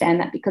understand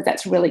that because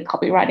that's really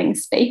copywriting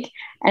speak.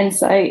 And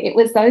so it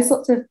was those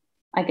sorts of,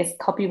 I guess,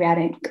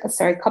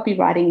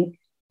 copywriting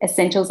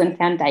essentials and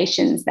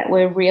foundations that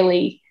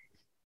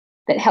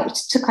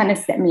helped to kind of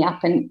set me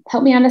up and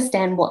help me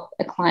understand what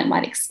a client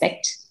might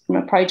expect from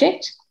a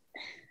project.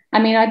 I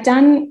mean, I'd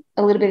done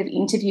a little bit of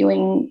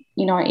interviewing,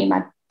 in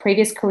my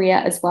previous career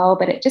as well,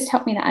 but it just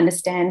helped me to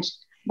understand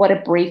what a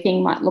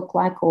briefing might look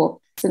like or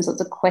some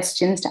sorts of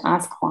questions to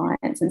ask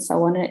clients and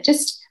so on. And it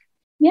just,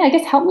 I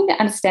guess helped me to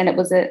understand it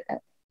was a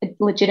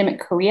legitimate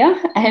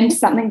career and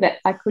something that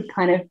I could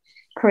kind of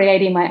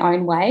create in my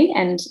own way.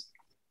 And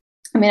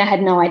I mean, I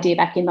had no idea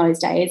back in those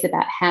days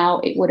about how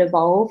it would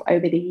evolve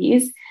over the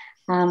years.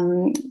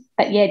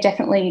 But yeah,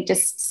 definitely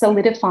just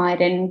solidified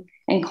and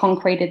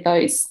concreted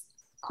those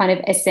kind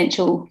of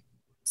essential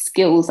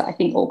skills that I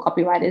think all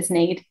copywriters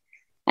need.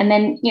 And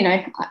then,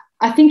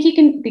 I think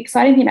the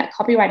exciting thing about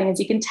copywriting is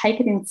you can take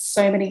it in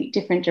so many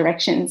different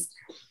directions.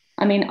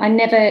 I mean, I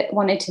never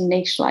wanted to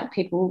niche like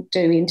people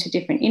do into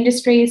different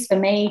industries. For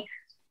me,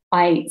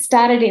 I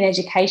started in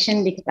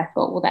education because I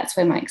thought, well, that's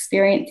where my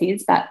experience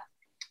is. But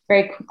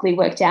very quickly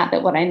worked out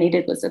that what I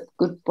needed was a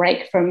good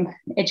break from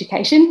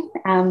education.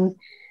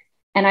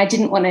 And I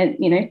didn't want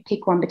to,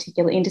 pick one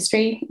particular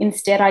industry.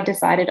 Instead, I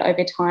decided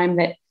over time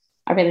that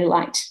I really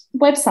liked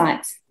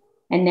websites.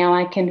 And now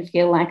I can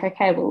feel like,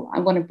 okay, well, I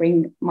want to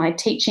bring my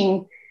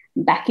teaching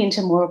back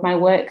into more of my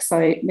work.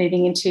 So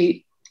moving into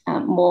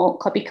more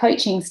copy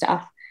coaching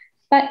stuff.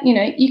 But,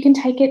 you can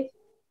take it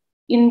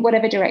in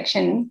whatever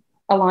direction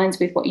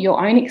aligns with what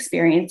your own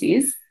experience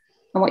is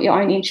and what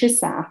your own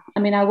interests are. I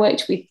mean, I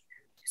worked with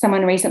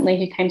someone recently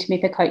who came to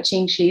me for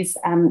coaching. She's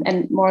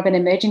more of an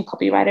emerging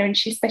copywriter, and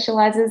she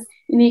specializes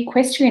in the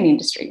equestrian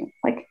industry.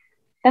 Like,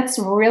 that's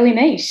really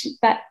niche,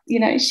 but,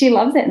 she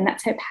loves it and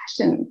that's her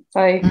passion.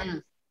 So,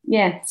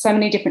 yeah, so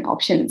many different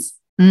options.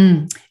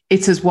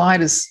 It's as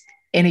wide as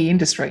any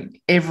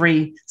industry.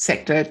 Every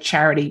sector,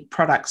 charity,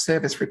 product,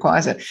 service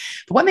requires it.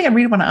 But one thing I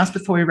really want to ask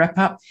before we wrap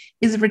up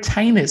is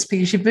retainers,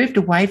 because you've moved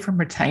away from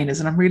retainers,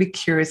 and I'm really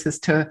curious as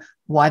to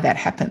why that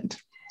happened.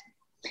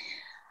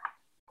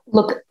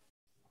 Look,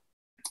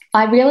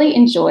 I really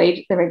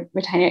enjoyed the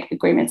retainer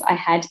agreements I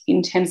had,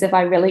 in terms of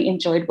I really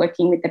enjoyed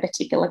working with the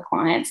particular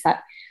clients. But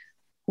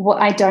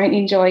what I don't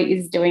enjoy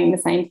is doing the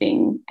same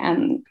thing,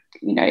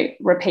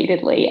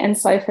 repeatedly. And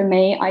so for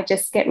me, I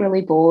just get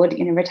really bored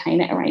in a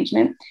retainer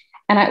arrangement.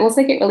 And I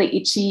also get really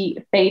itchy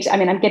feet. I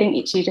mean, I'm getting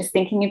itchy just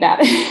thinking about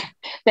it,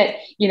 that,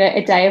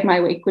 a day of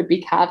my week would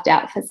be carved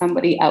out for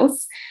somebody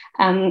else.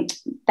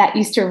 That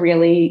used to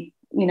really,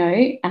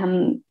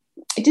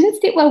 it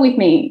didn't sit well with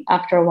me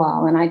after a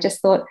while. And I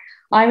just thought,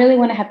 I really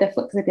want to have the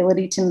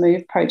flexibility to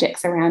move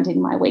projects around in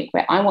my week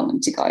where I want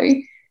them to go,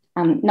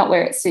 not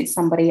where it suits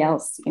somebody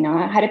else.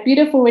 I had a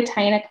beautiful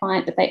retainer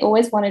client, but they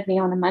always wanted me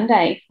on a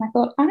Monday. I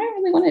thought, I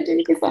don't really want to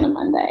do this on a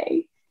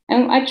Monday.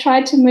 And I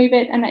tried to move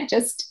it, and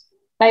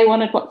they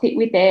wanted what fit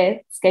with their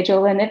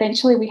schedule. And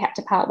eventually we had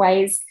to part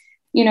ways,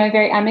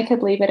 very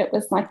amicably. But it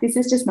was like, this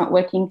is just not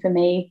working for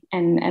me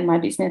and my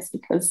business,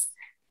 because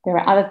there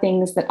are other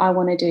things that I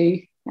want to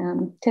do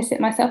to set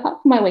myself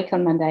up for my week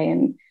on Monday.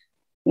 And,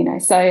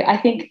 so I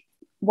think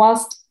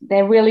whilst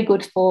they're really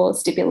good for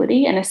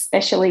stability, and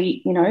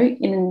especially,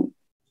 in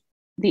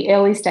the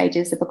early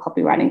stages of a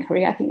copywriting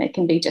career, I think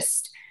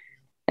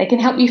they can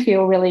help you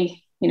feel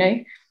really,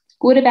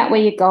 good about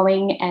where you're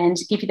going, and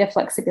give you the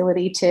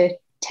flexibility to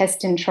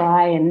test and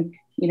try, and,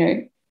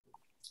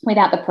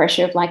 without the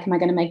pressure of like, am I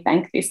going to make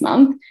bank this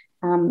month?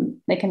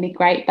 They can be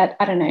great, but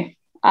I don't know.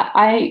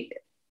 I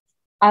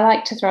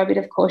like to throw a bit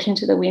of caution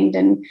to the wind,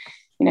 and,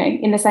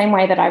 in the same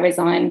way that I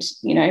resigned,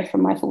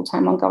 from my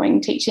full-time ongoing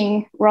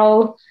teaching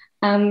role,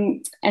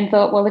 and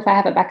thought, well, if I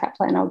have a backup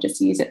plan, I'll just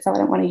use it. So I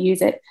don't want to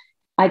use it.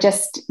 I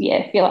just,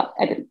 feel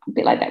a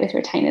bit like that with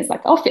retainers.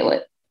 Like, I'll feel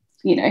it,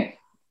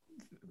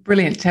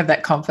 Brilliant to have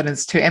that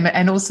confidence too, Emma,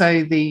 and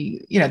also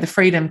the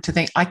freedom to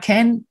think I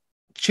can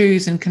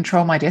choose and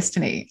control my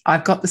destiny.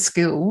 I've got the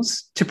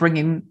skills to bring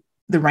in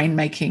the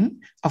rainmaking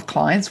of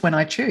clients when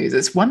I choose.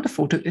 It's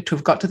wonderful to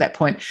have got to that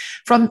point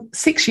from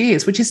 6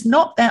 years, which is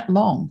not that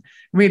long,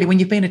 really, when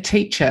you've been a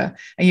teacher.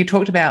 And you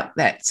talked about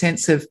that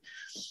sense of,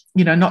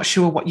 not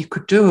sure what you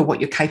could do or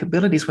what your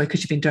capabilities were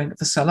because you've been doing it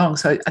for so long.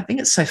 So I think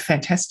it's so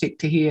fantastic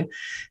to hear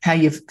how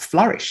you've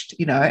flourished,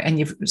 and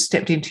you've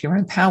stepped into your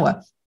own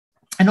power.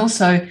 And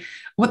also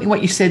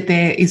what you said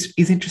there is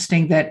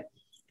interesting, that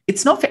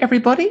it's not for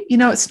everybody.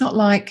 It's not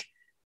like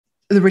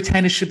the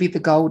retainer should be the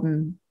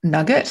golden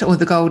nugget or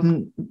the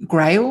golden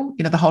grail,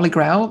 the holy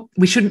grail.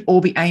 We shouldn't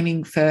all be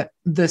aiming for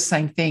the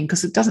same thing,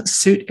 because it doesn't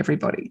suit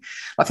everybody.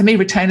 Like for me,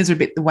 retainers are a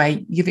bit the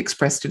way you've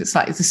expressed it. It's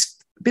like, it's this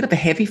bit of a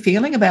heavy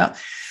feeling about,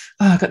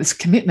 I've got this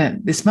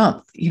commitment this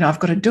month, I've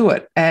got to do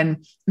it.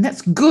 And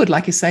that's good,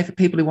 like you say, for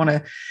people who want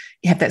to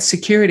have that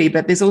security,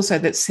 but there's also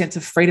that sense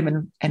of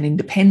freedom and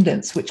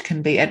independence, which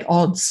can be at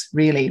odds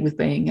really with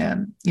being,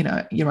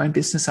 your own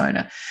business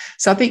owner.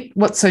 So I think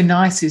what's so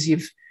nice is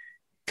you've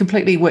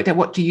completely worked out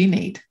what do you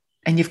need,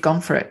 and you've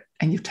gone for it,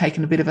 and you've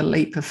taken a bit of a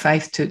leap of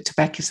faith to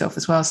back yourself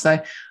as well. So I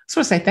just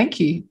want to say thank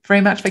you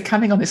very much for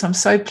coming on this. I'm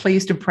so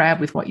pleased and proud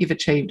with what you've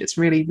achieved. It's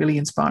really, really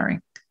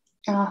inspiring.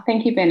 Oh,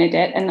 thank you,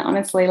 Bernadette. And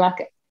honestly,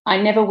 I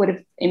never would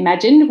have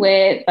imagined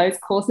where those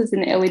courses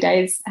in the early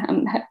days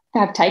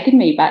have taken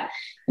me. But,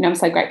 I'm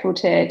so grateful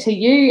to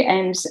you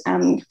and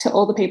to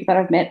all the people that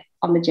I've met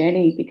on the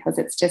journey, because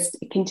it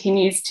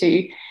continues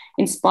to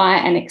inspire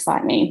and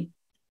excite me.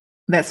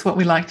 That's what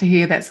we like to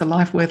hear. That's a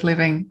life worth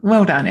living.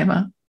 Well done,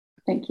 Emma.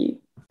 Thank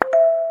you.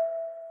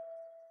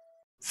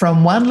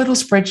 From one little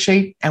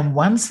spreadsheet and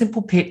one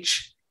simple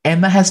pitch,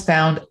 Emma has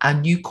found a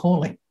new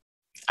calling,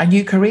 a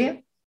new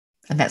career,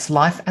 and that's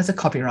life as a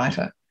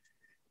copywriter.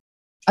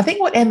 I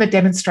think what Emma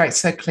demonstrates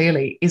so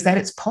clearly is that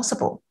it's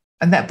possible,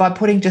 and that by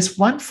putting just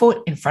one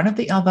foot in front of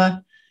the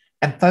other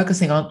and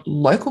focusing on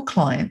local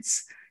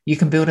clients, you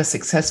can build a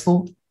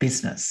successful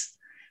business.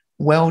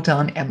 Well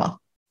done, Emma.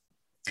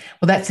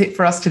 Well, that's it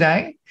for us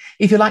today.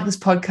 If you like this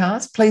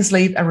podcast, please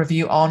leave a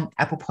review on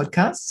Apple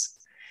Podcasts.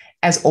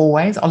 As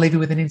always, I'll leave you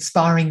with an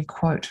inspiring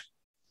quote.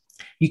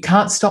 You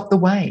can't stop the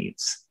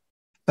waves,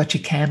 but you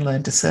can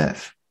learn to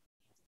surf.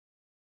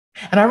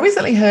 And I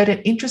recently heard an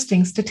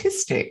interesting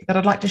statistic that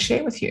I'd like to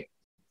share with you.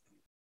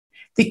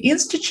 The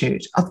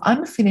Institute of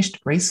Unfinished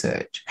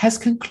Research has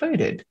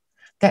concluded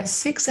that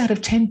 6 out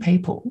of 10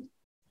 people,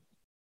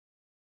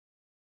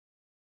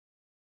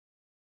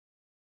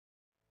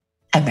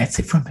 and that's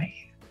it from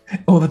me.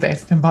 All the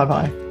best and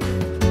bye-bye.